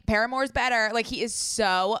Z, Paramore's better. Like, he is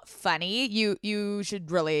so funny. You should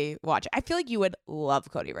really watch it. I feel like you would love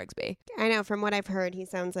Cody Rigsby. I know. From what I've heard, he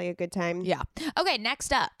sounds like a good time. Yeah. Okay,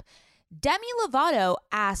 next up. Demi Lovato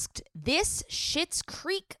asked this Schitt's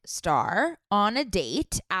Creek star on a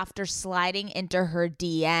date after sliding into her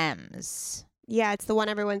DMs. Yeah, it's the one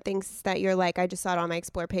everyone thinks that you're like. I just saw it on my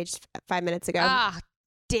Explore page 5 minutes ago. Ah,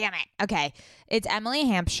 damn it. Okay. It's Emily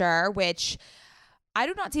Hampshire, which I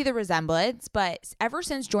do not see the resemblance, but ever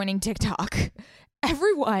since joining TikTok,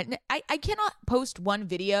 everyone, I cannot post one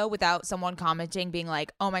video without someone commenting being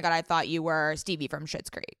like, oh my God, I thought you were Stevie from Schitt's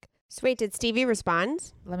Creek. So wait, did Stevie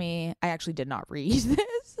respond? I actually did not read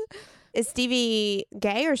this. Is Stevie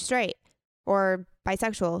gay or straight or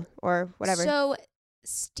bisexual or whatever? So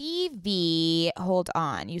Stevie, hold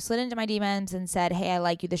on. You slid into my DMs and said, hey, I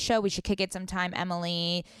like you, the show. We should kick it sometime,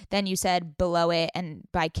 Emily. Then you said below it, and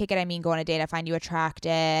by kick it, I mean go on a date. I find you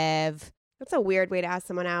attractive. That's a weird way to ask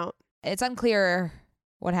someone out. It's unclear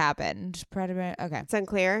what happened. Okay. It's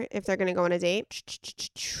unclear if they're going to go on a date.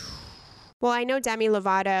 Well, I know Demi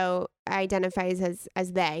Lovato identifies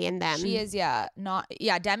as they and them. She is,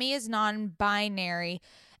 Demi is non-binary.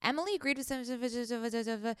 Emily agreed with some.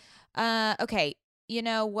 Okay, you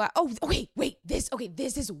know what? Oh, wait. This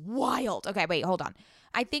is wild. Okay, wait, hold on.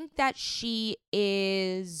 I think that she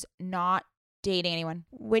is not dating anyone.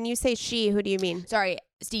 When you say she, who do you mean? Sorry,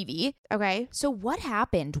 Stevie. Okay. So what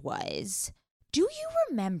happened was, do you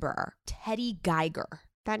remember Teddy Geiger?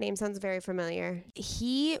 That name sounds very familiar.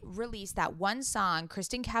 He released that one song.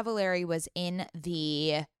 Kristen Cavallari was in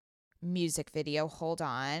the music video. Hold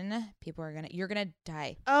on. You're gonna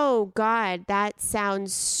die. Oh God, that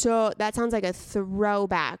sounds like a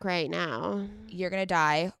throwback right now. You're gonna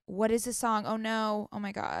die. What is the song? Oh no. Oh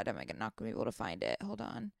my God. Am I not gonna be able to find it? Hold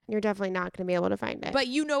on. You're definitely not gonna be able to find it. But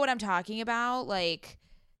you know what I'm talking about? Like,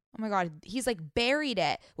 oh my God, he's like buried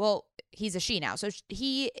it. Well, he's a she now. So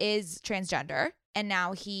he is transgender. And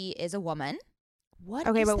now he is a woman. What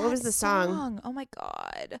was the song? Oh my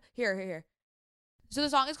God. Here. So the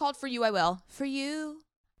song is called For You I Will. For you,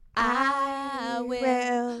 I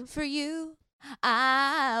will. For you,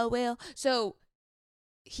 I will. So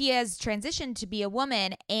he has transitioned to be a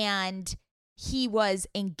woman, and he was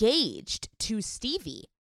engaged to Stevie,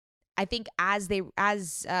 I think, as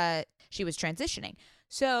she was transitioning.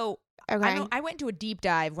 So okay. I went into a deep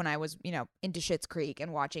dive when I was, into Schitt's Creek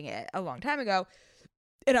and watching it a long time ago.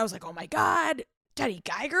 And I was like, oh my God, Teddy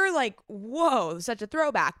Geiger? Like, whoa, such a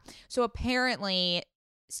throwback. So apparently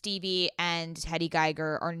Stevie and Teddy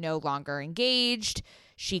Geiger are no longer engaged.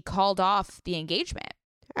 She called off the engagement.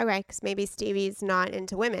 Okay, because maybe Stevie's not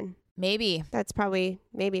into women. Maybe. That's probably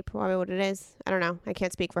what it is. I don't know. I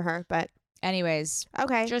can't speak for her, but... Anyways.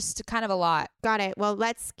 Okay. Just kind of a lot. Got it. Well,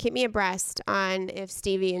 let's keep me abreast on if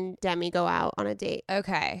Stevie and Demi go out on a date.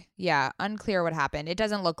 Okay. Yeah. Unclear what happened. It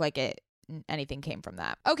doesn't look like anything came from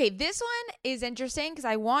that. Okay. This one is interesting because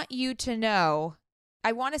I want you to know.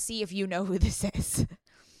 I want to see if you know who this is.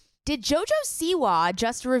 Did JoJo Siwa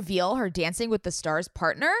just reveal her Dancing with the Stars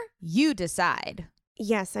partner? You decide.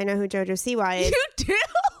 Yes, I know who JoJo Siwa is. You do?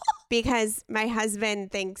 Because my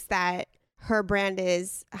husband thinks that her brand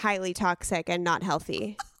is highly toxic and not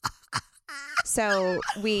healthy. So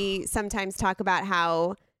we sometimes talk about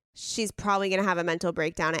how she's probably going to have a mental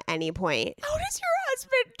breakdown at any point. How does your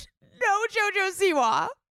husband know JoJo Siwa?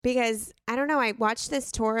 because I don't know, I watched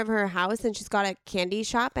this tour of her house and she's got a candy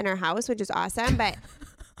shop in her house, which is awesome, but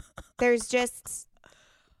there's just,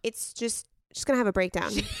 it's just, she's going to have a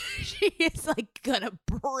breakdown. She is like gonna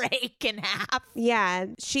break in half. Yeah,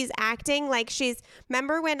 she's acting like she's,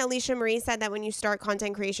 remember when Alicia Marie said that when you start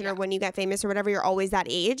content creation or when you get famous or whatever, you're always that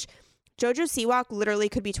age? JoJo Siwak literally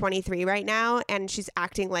could be 23 right now, and she's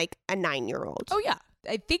acting like a 9-year-old. Oh yeah,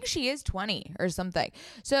 I think she is 20 or something.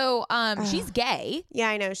 So she's gay. Yeah,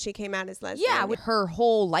 I know. She came out as lesbian. Yeah, with her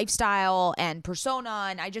whole lifestyle and persona.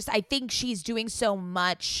 And I think she's doing so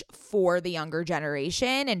much for the younger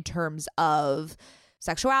generation in terms of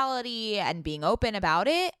sexuality and being open about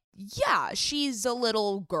it. Yeah, she's a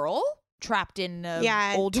little girl trapped in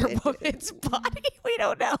an older woman's body. We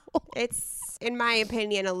don't know. It's, in my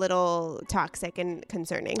opinion, a little toxic and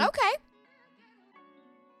concerning. Okay.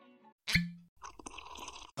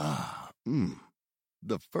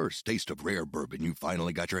 The first taste of rare bourbon you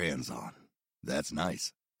finally got your hands on. That's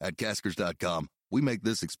nice. At Caskers.com, we make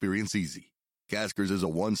this experience easy. Caskers is a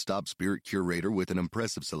one-stop spirit curator with an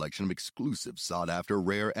impressive selection of exclusive, sought-after,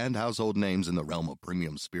 rare, and household names in the realm of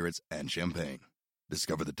premium spirits and champagne.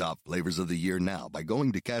 Discover the top flavors of the year now by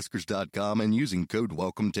going to Caskers.com and using code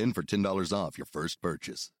WELCOME10 for $10 off your first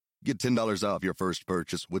purchase. Get $10 off your first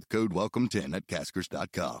purchase with code WELCOME10 at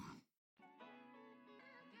Caskers.com.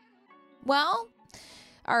 Well,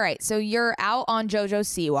 all right. So you're out on JoJo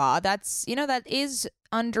Siwa. That's, that is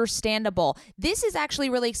understandable. This is actually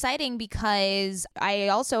really exciting because I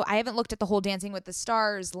haven't looked at the whole Dancing with the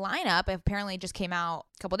Stars lineup. It apparently just came out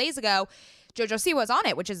a couple days ago. JoJo Siwa's on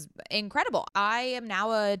it, which is incredible. I am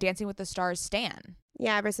now a Dancing with the Stars stan.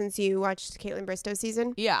 Yeah, ever since you watched Caitlin Bristow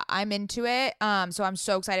season. Yeah, I'm into it. So I'm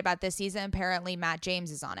so excited about this season. Apparently Matt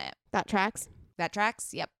James is on it. That tracks? That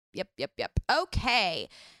tracks? Yep. Okay,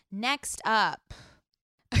 next up.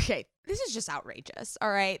 Okay, this is just outrageous,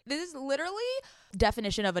 all right? This is literally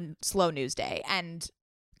definition of a slow news day and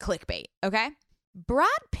clickbait, okay? Brad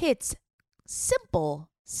Pitt's simple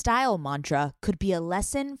style mantra could be a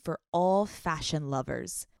lesson for all fashion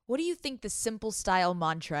lovers. What do you think the simple style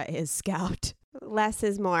mantra is, Scout? Less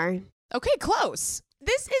is more. Okay, close.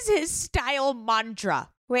 This is his style mantra.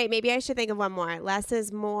 Wait, maybe I should think of one more. Less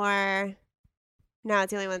is more. No,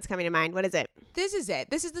 it's the only one that's coming to mind. What is it? This is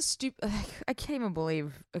it. This is the stupid. I can't even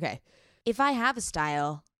believe. Okay. If I have a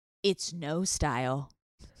style, it's no style.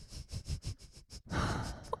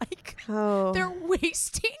 They're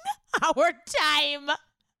wasting our time.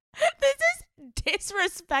 This is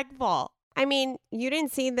disrespectful. I mean, you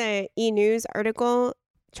didn't see the E! News article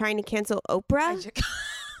trying to cancel Oprah?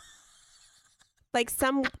 Like,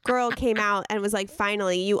 some girl came out and was like,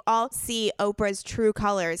 finally, you all see Oprah's true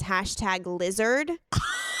colors, #lizard.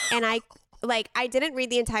 And I didn't read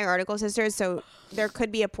the entire article, sisters, so there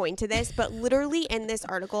could be a point to this. But literally in this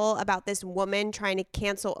article about this woman trying to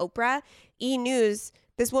cancel Oprah, E! News,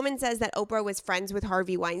 this woman says that Oprah was friends with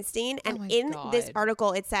Harvey Weinstein. And this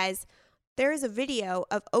article, it says, there is a video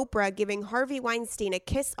of Oprah giving Harvey Weinstein a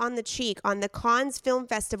kiss on the cheek on the Cannes Film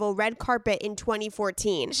Festival red carpet in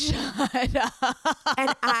 2014. Shut up.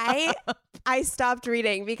 And I stopped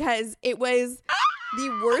reading because it was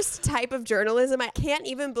the worst type of journalism. I can't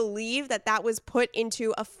even believe that was put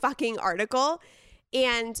into a fucking article.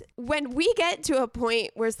 And when we get to a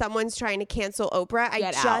point where someone's trying to cancel Oprah,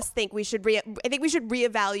 I think we should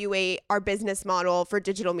reevaluate our business model for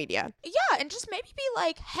digital media. Yeah, and just maybe be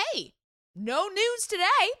like, hey, no news today.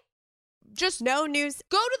 Just no news.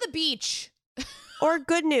 Go to the beach. Or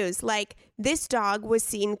good news, like this dog was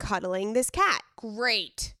seen cuddling this cat.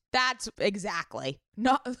 Great. That's exactly.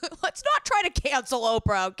 Let's not try to cancel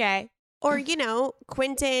Oprah, okay? Or,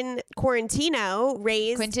 Quentin Tarantino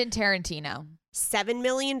raised $7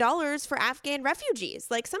 million for Afghan refugees.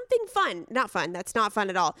 Like something fun. Not fun. That's not fun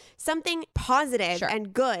at all. Something positive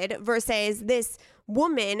and good versus this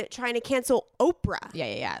woman trying to cancel Oprah.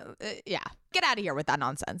 Yeah. Get out of here with that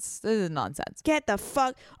nonsense. This is nonsense. Get the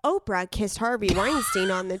fuck. Oprah kissed Harvey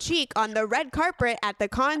Weinstein on the cheek on the red carpet at the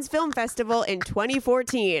Cannes Film Festival in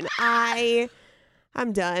 2014.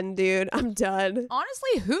 I'm done, dude. I'm done.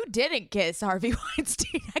 Honestly, who didn't kiss Harvey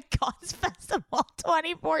Weinstein at Cannes Festival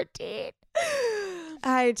 2014?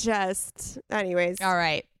 Anyways. All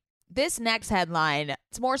right. This next headline,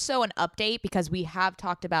 it's more so an update because we have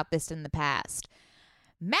talked about this in the past.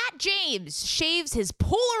 Matt James shaves his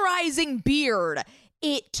polarizing beard.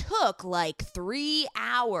 It took like 3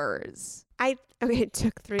 hours. It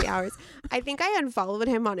took 3 hours. I think I unfollowed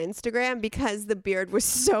him on Instagram because the beard was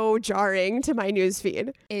so jarring to my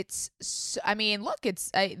newsfeed.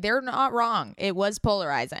 They're not wrong. It was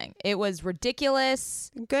polarizing. It was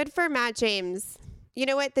ridiculous. Good for Matt James. You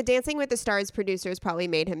know what? The Dancing with the Stars producers probably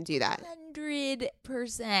made him do that.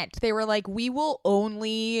 100%. They were like, we will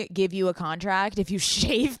only give you a contract if you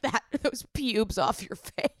shave those pubes off your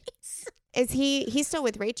face. Is he's still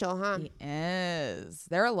with Rachel, huh? He is.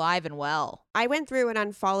 They're alive and well. I went through and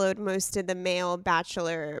unfollowed most of the male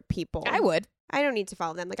Bachelor people. I would. I don't need to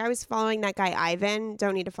follow them. Like, I was following that guy Ivan.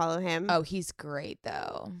 Don't need to follow him. Oh, he's great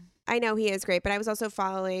though. I know he is great, but I was also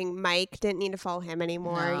following Mike. Didn't need to follow him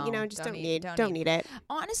anymore. No, you know, just don't need it.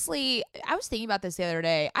 Honestly, I was thinking about this the other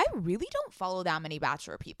day. I really don't follow that many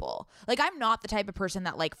Bachelor people. Like, I'm not the type of person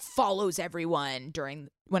that like follows everyone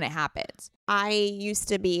when it happens. I used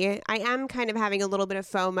to be. I am kind of having a little bit of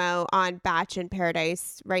FOMO on Batch in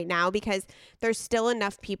Paradise right now because there's still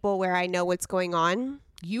enough people where I know what's going on.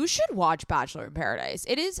 You should watch Bachelor in Paradise.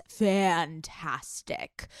 It is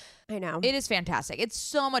fantastic. I know. It is fantastic. It's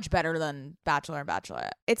so much better than Bachelor and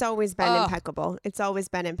Bachelorette. It's always been impeccable. It's always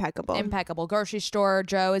been impeccable. Impeccable. Grocery Store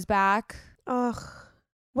Joe is back. Ugh.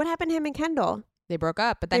 What happened to him and Kendall? They broke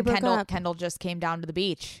up, but then Kendall just came down to the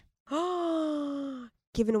beach.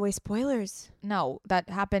 Giving away spoilers. No, that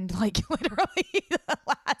happened like literally the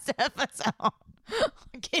last episode.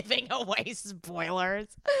 Giving away spoilers.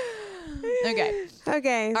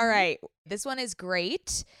 Okay. All right. This one is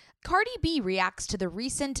great. Cardi B reacts to the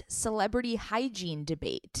recent celebrity hygiene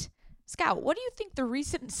debate. Scout, what do you think the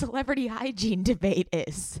recent celebrity hygiene debate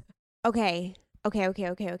is? Okay.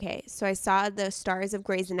 So I saw the stars of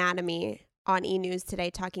Grey's Anatomy on E! News today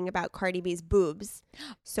talking about Cardi B's boobs.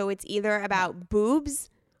 So it's either about boobs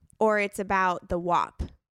or it's about the WAP.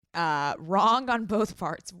 Wrong on both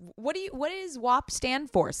parts. What does WAP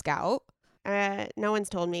stand for, Scout? No one's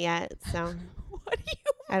told me yet, so what do you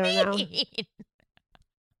I don't know.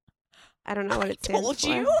 I don't know what it stands for. Told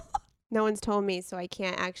you? No one's told me, so I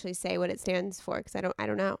can't actually say what it stands for because I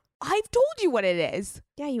don't know. I've told you what it is.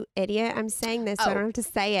 Yeah, you idiot. I'm saying this, so I don't have to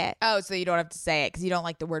say it. Oh, so you don't have to say it because you don't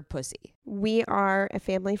like the word pussy. We are a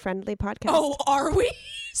family-friendly podcast. Oh, are we?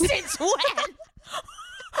 Since when?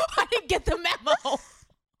 I didn't get the memo.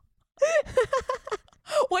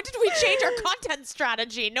 When did we change our content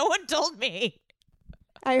strategy? No one told me.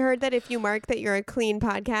 I heard that if you mark that you're a clean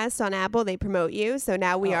podcast on Apple, they promote you. So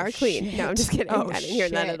now we are clean. Shit. No, I'm just kidding. I didn't hear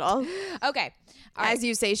that at all. Okay. As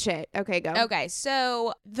you say shit. Okay, go. Okay.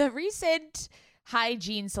 So the recent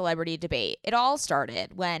hygiene celebrity debate, it all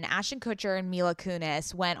started when Ashton Kutcher and Mila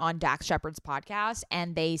Kunis went on Dax Shepard's podcast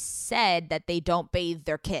and they said that they don't bathe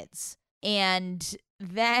their kids. And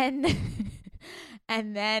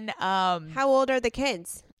then how old are the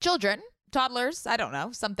kids? Children, toddlers, I don't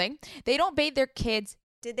know, something. They don't bathe their kids.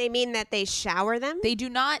 Did they mean that they shower them? They do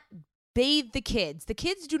not bathe the kids. The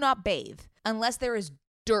kids do not bathe unless there is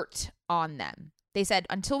dirt on them. They said,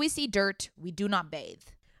 until we see dirt, we do not bathe.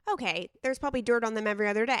 Okay, there's probably dirt on them every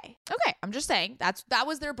other day. Okay, I'm just saying that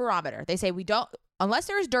was their barometer. They say we don't, unless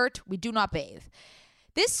there is dirt, we do not bathe.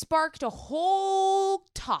 This sparked a whole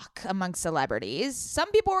talk among celebrities.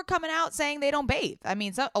 Some people were coming out saying they don't bathe. I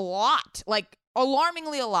mean, a lot, like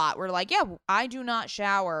alarmingly a lot. We're like, yeah, I do not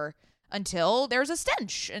shower until there's a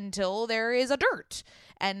stench, until there is a dirt,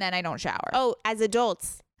 and then I don't shower. Oh, as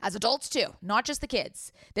adults. As adults too, not just the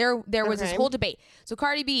kids. There was this whole debate. So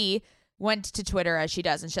Cardi B went to Twitter as she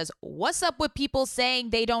does and says, "What's up with people saying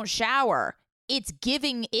they don't shower? It's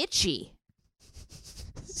giving itchy."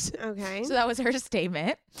 Okay. So that was her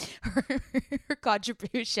statement, her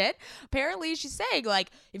contribution. Apparently she's saying, like,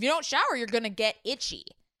 if you don't shower, you're going to get itchy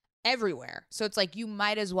everywhere. So it's like you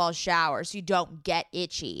might as well shower so you don't get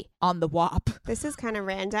itchy on the WAP. This is kind of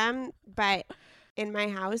random, but in my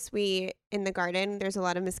house, in the garden, there's a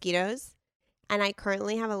lot of mosquitoes. And I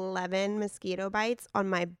currently have 11 mosquito bites on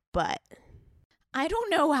my butt. I don't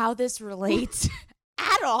know how this relates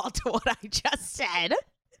at all to what I just said,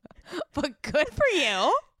 but good for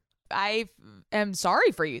you. I am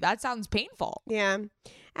sorry for you. That sounds painful. Yeah.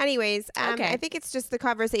 Anyways, Okay. I think it's just the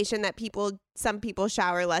conversation that some people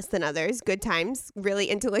shower less than others. Good times, really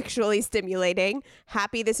intellectually stimulating.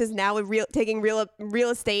 Happy this is now taking real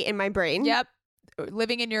estate in my brain. Yep.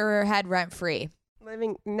 Living in your head rent free.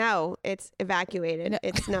 No, it's evacuated. No.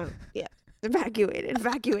 It's no. Yeah. Evacuated.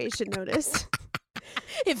 Evacuation notice.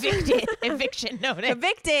 Evicted. Eviction notice.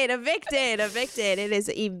 Evicted. It is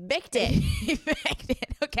evicted. Evicted.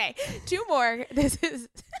 Okay. 2 more. This is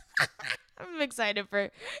I'm excited for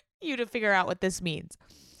you to figure out what this means.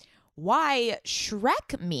 Why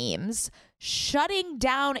Shrek memes shutting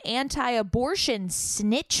down anti-abortion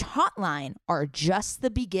snitch hotline are just the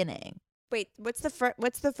beginning. Wait, what's the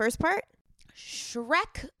first part?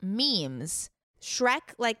 Shrek memes.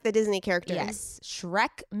 Shrek, like the Disney character. Yes.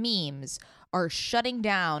 Shrek memes are shutting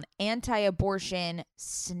down anti-abortion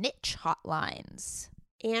snitch hotlines.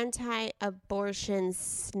 Anti-abortion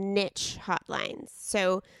snitch hotlines.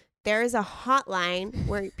 So there is a hotline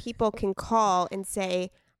where people can call and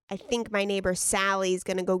say, I think my neighbor Sally's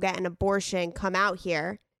going to go get an abortion. Come out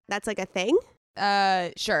here. That's like a thing?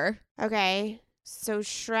 Sure. Okay. So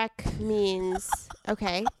Shrek means,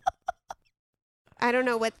 okay. I don't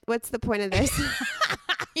know what's the point of this.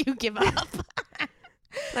 You give up.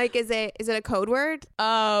 Like, is it a code word?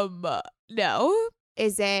 No.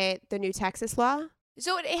 Is it the new Texas law?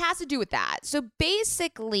 So it has to do with that. So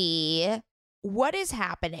basically, what is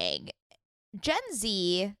happening? Gen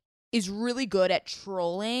Z is really good at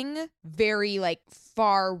trolling very like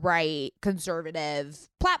far right conservative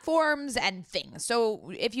platforms and things.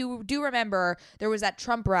 So if you do remember, there was that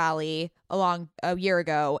Trump rally a year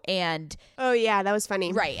ago, and Oh yeah, that was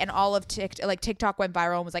funny. right, and all of TikTok went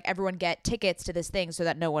viral and was like, everyone get tickets to this thing so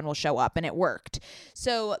that no one will show up, and it worked.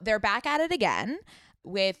 So they're back at it again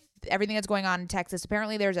with everything that's going on in Texas.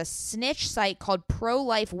 Apparently there's a snitch site called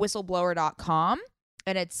prolifewhistleblower.com,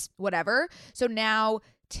 and it's whatever. So now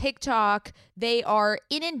TikTok, they are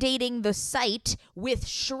inundating the site with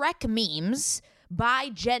Shrek memes by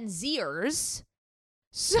Gen Zers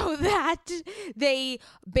so that they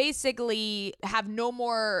basically have no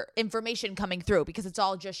more information coming through because it's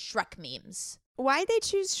all just Shrek memes. Why'd they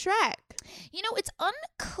choose Shrek? You know, it's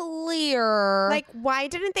unclear. Like, why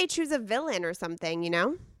didn't they choose a villain or something, you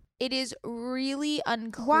know? It is really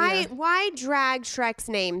unclear. Why drag Shrek's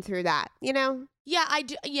name through that, you know? Yeah,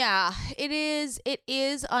 yeah, it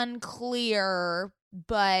is unclear,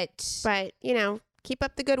 but you know, keep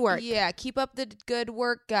up the good work. Yeah, keep up the good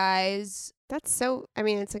work, guys. It's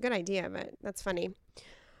a good idea, but that's funny.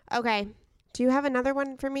 Okay. Do you have another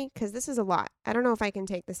one for me? Because this is a lot. I don't know if I can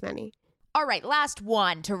take this many. All right, last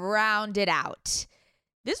one to round it out.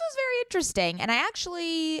 This was very interesting, and I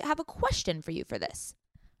actually have a question for you for this.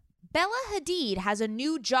 Bella Hadid has a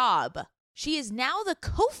new job. She is now the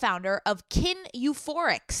co-founder of Kin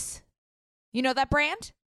Euphorics. You know that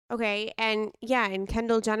brand? Okay, and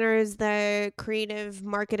Kendall Jenner is the creative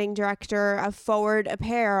marketing director of Forward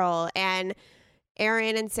Apparel, and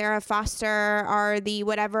Aaron and Sarah Foster are the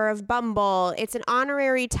whatever of Bumble. It's an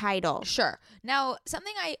honorary title. Sure. Now,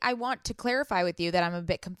 something I want to clarify with you that I'm a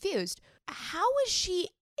bit confused. How is she,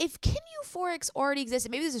 if Kin Euphorics already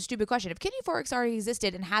existed, maybe this is a stupid question. If Kin Euphorics already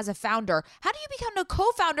existed and has a founder, how do you become a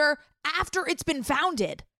co-founder after it's been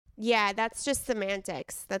founded? Yeah, that's just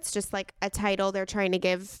semantics. That's just like a title they're trying to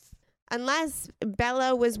give. Unless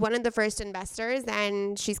Bella was one of the first investors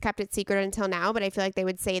and she's kept it secret until now, but I feel like they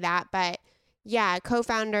would say that. But yeah,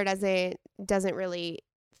 co-founder doesn't really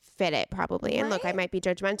fit it probably. And look, I might be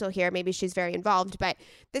judgmental here. Maybe she's very involved, but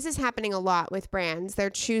this is happening a lot with brands.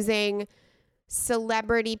 They're choosing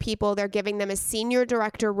celebrity people. They're giving them a senior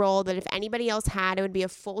director role that if anybody else had, it would be a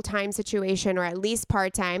full-time situation or at least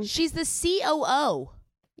part-time. She's the COO.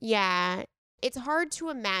 Yeah. It's hard to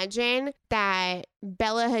imagine that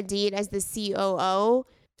Bella Hadid as the COO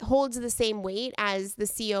holds the same weight as the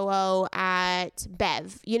COO at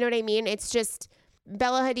Bev. You know what I mean? It's just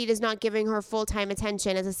Bella Hadid is not giving her full-time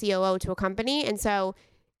attention as a COO to a company. And so,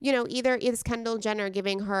 you know, either is Kendall Jenner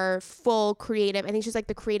giving her full creative, I think she's like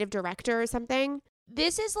the creative director or something.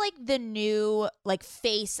 This is like the new like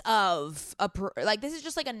face of like this is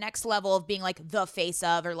just like a next level of being like the face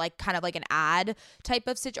of, or like kind of like an ad type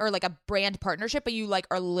of or like a brand partnership, but you like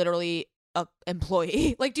are literally a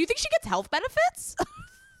employee. Like, do you think she gets health benefits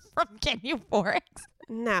from Kin Euphorics?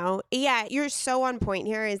 No. Yeah, you're so on point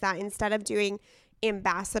here, is that instead of doing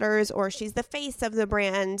ambassadors or she's the face of the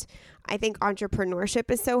brand, I think entrepreneurship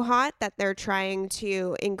is so hot that they're trying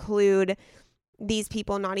to include these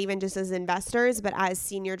people not even just as investors, but as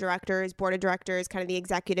senior directors, board of directors, kind of the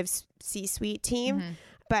executive C-suite team. Mm-hmm.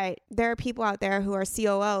 But there are people out there who are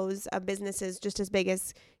COOs of businesses just as big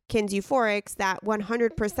as Kin Euphorics that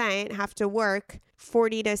 100% have to work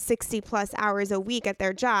 40 to 60 plus hours a week at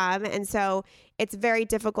their job. And so it's very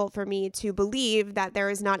difficult for me to believe that there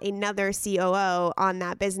is not another COO on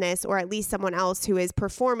that business, or at least someone else who is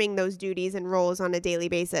performing those duties and roles on a daily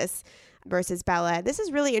basis versus Bella. This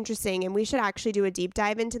is really interesting, and we should actually do a deep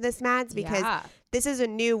dive into this, Mads, because this is a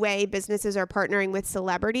new way businesses are partnering with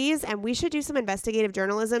celebrities, and we should do some investigative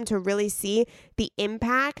journalism to really see the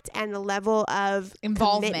impact and the level of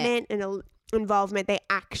commitment and involvement they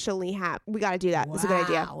actually have. We got to do that. That's a good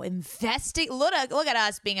idea. Look at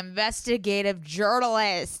us being investigative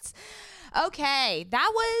journalists. Okay,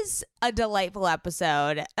 that was a delightful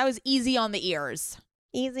episode. That was easy on the ears.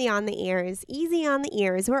 Easy on the ears. Easy on the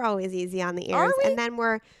ears. We're always easy on the ears. Are we? And then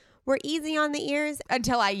we're easy on the ears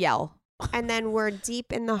until I yell. And then we're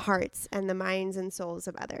deep in the hearts and the minds and souls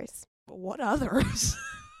of others. What others?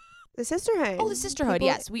 The sisterhood. Oh, the sisterhood. People-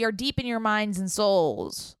 Yes. We are deep in your minds and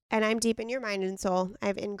souls. And I'm deep in your mind and soul.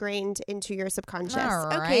 I've ingrained into your subconscious. All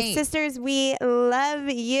Okay, right. sisters, we love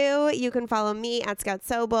you. You can follow me at Scout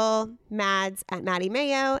Sobel, Mads at Maddie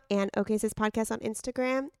Mayo, and OK Sis Podcast on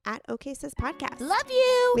Instagram at OK Sis Podcast. Love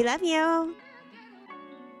you. We love you.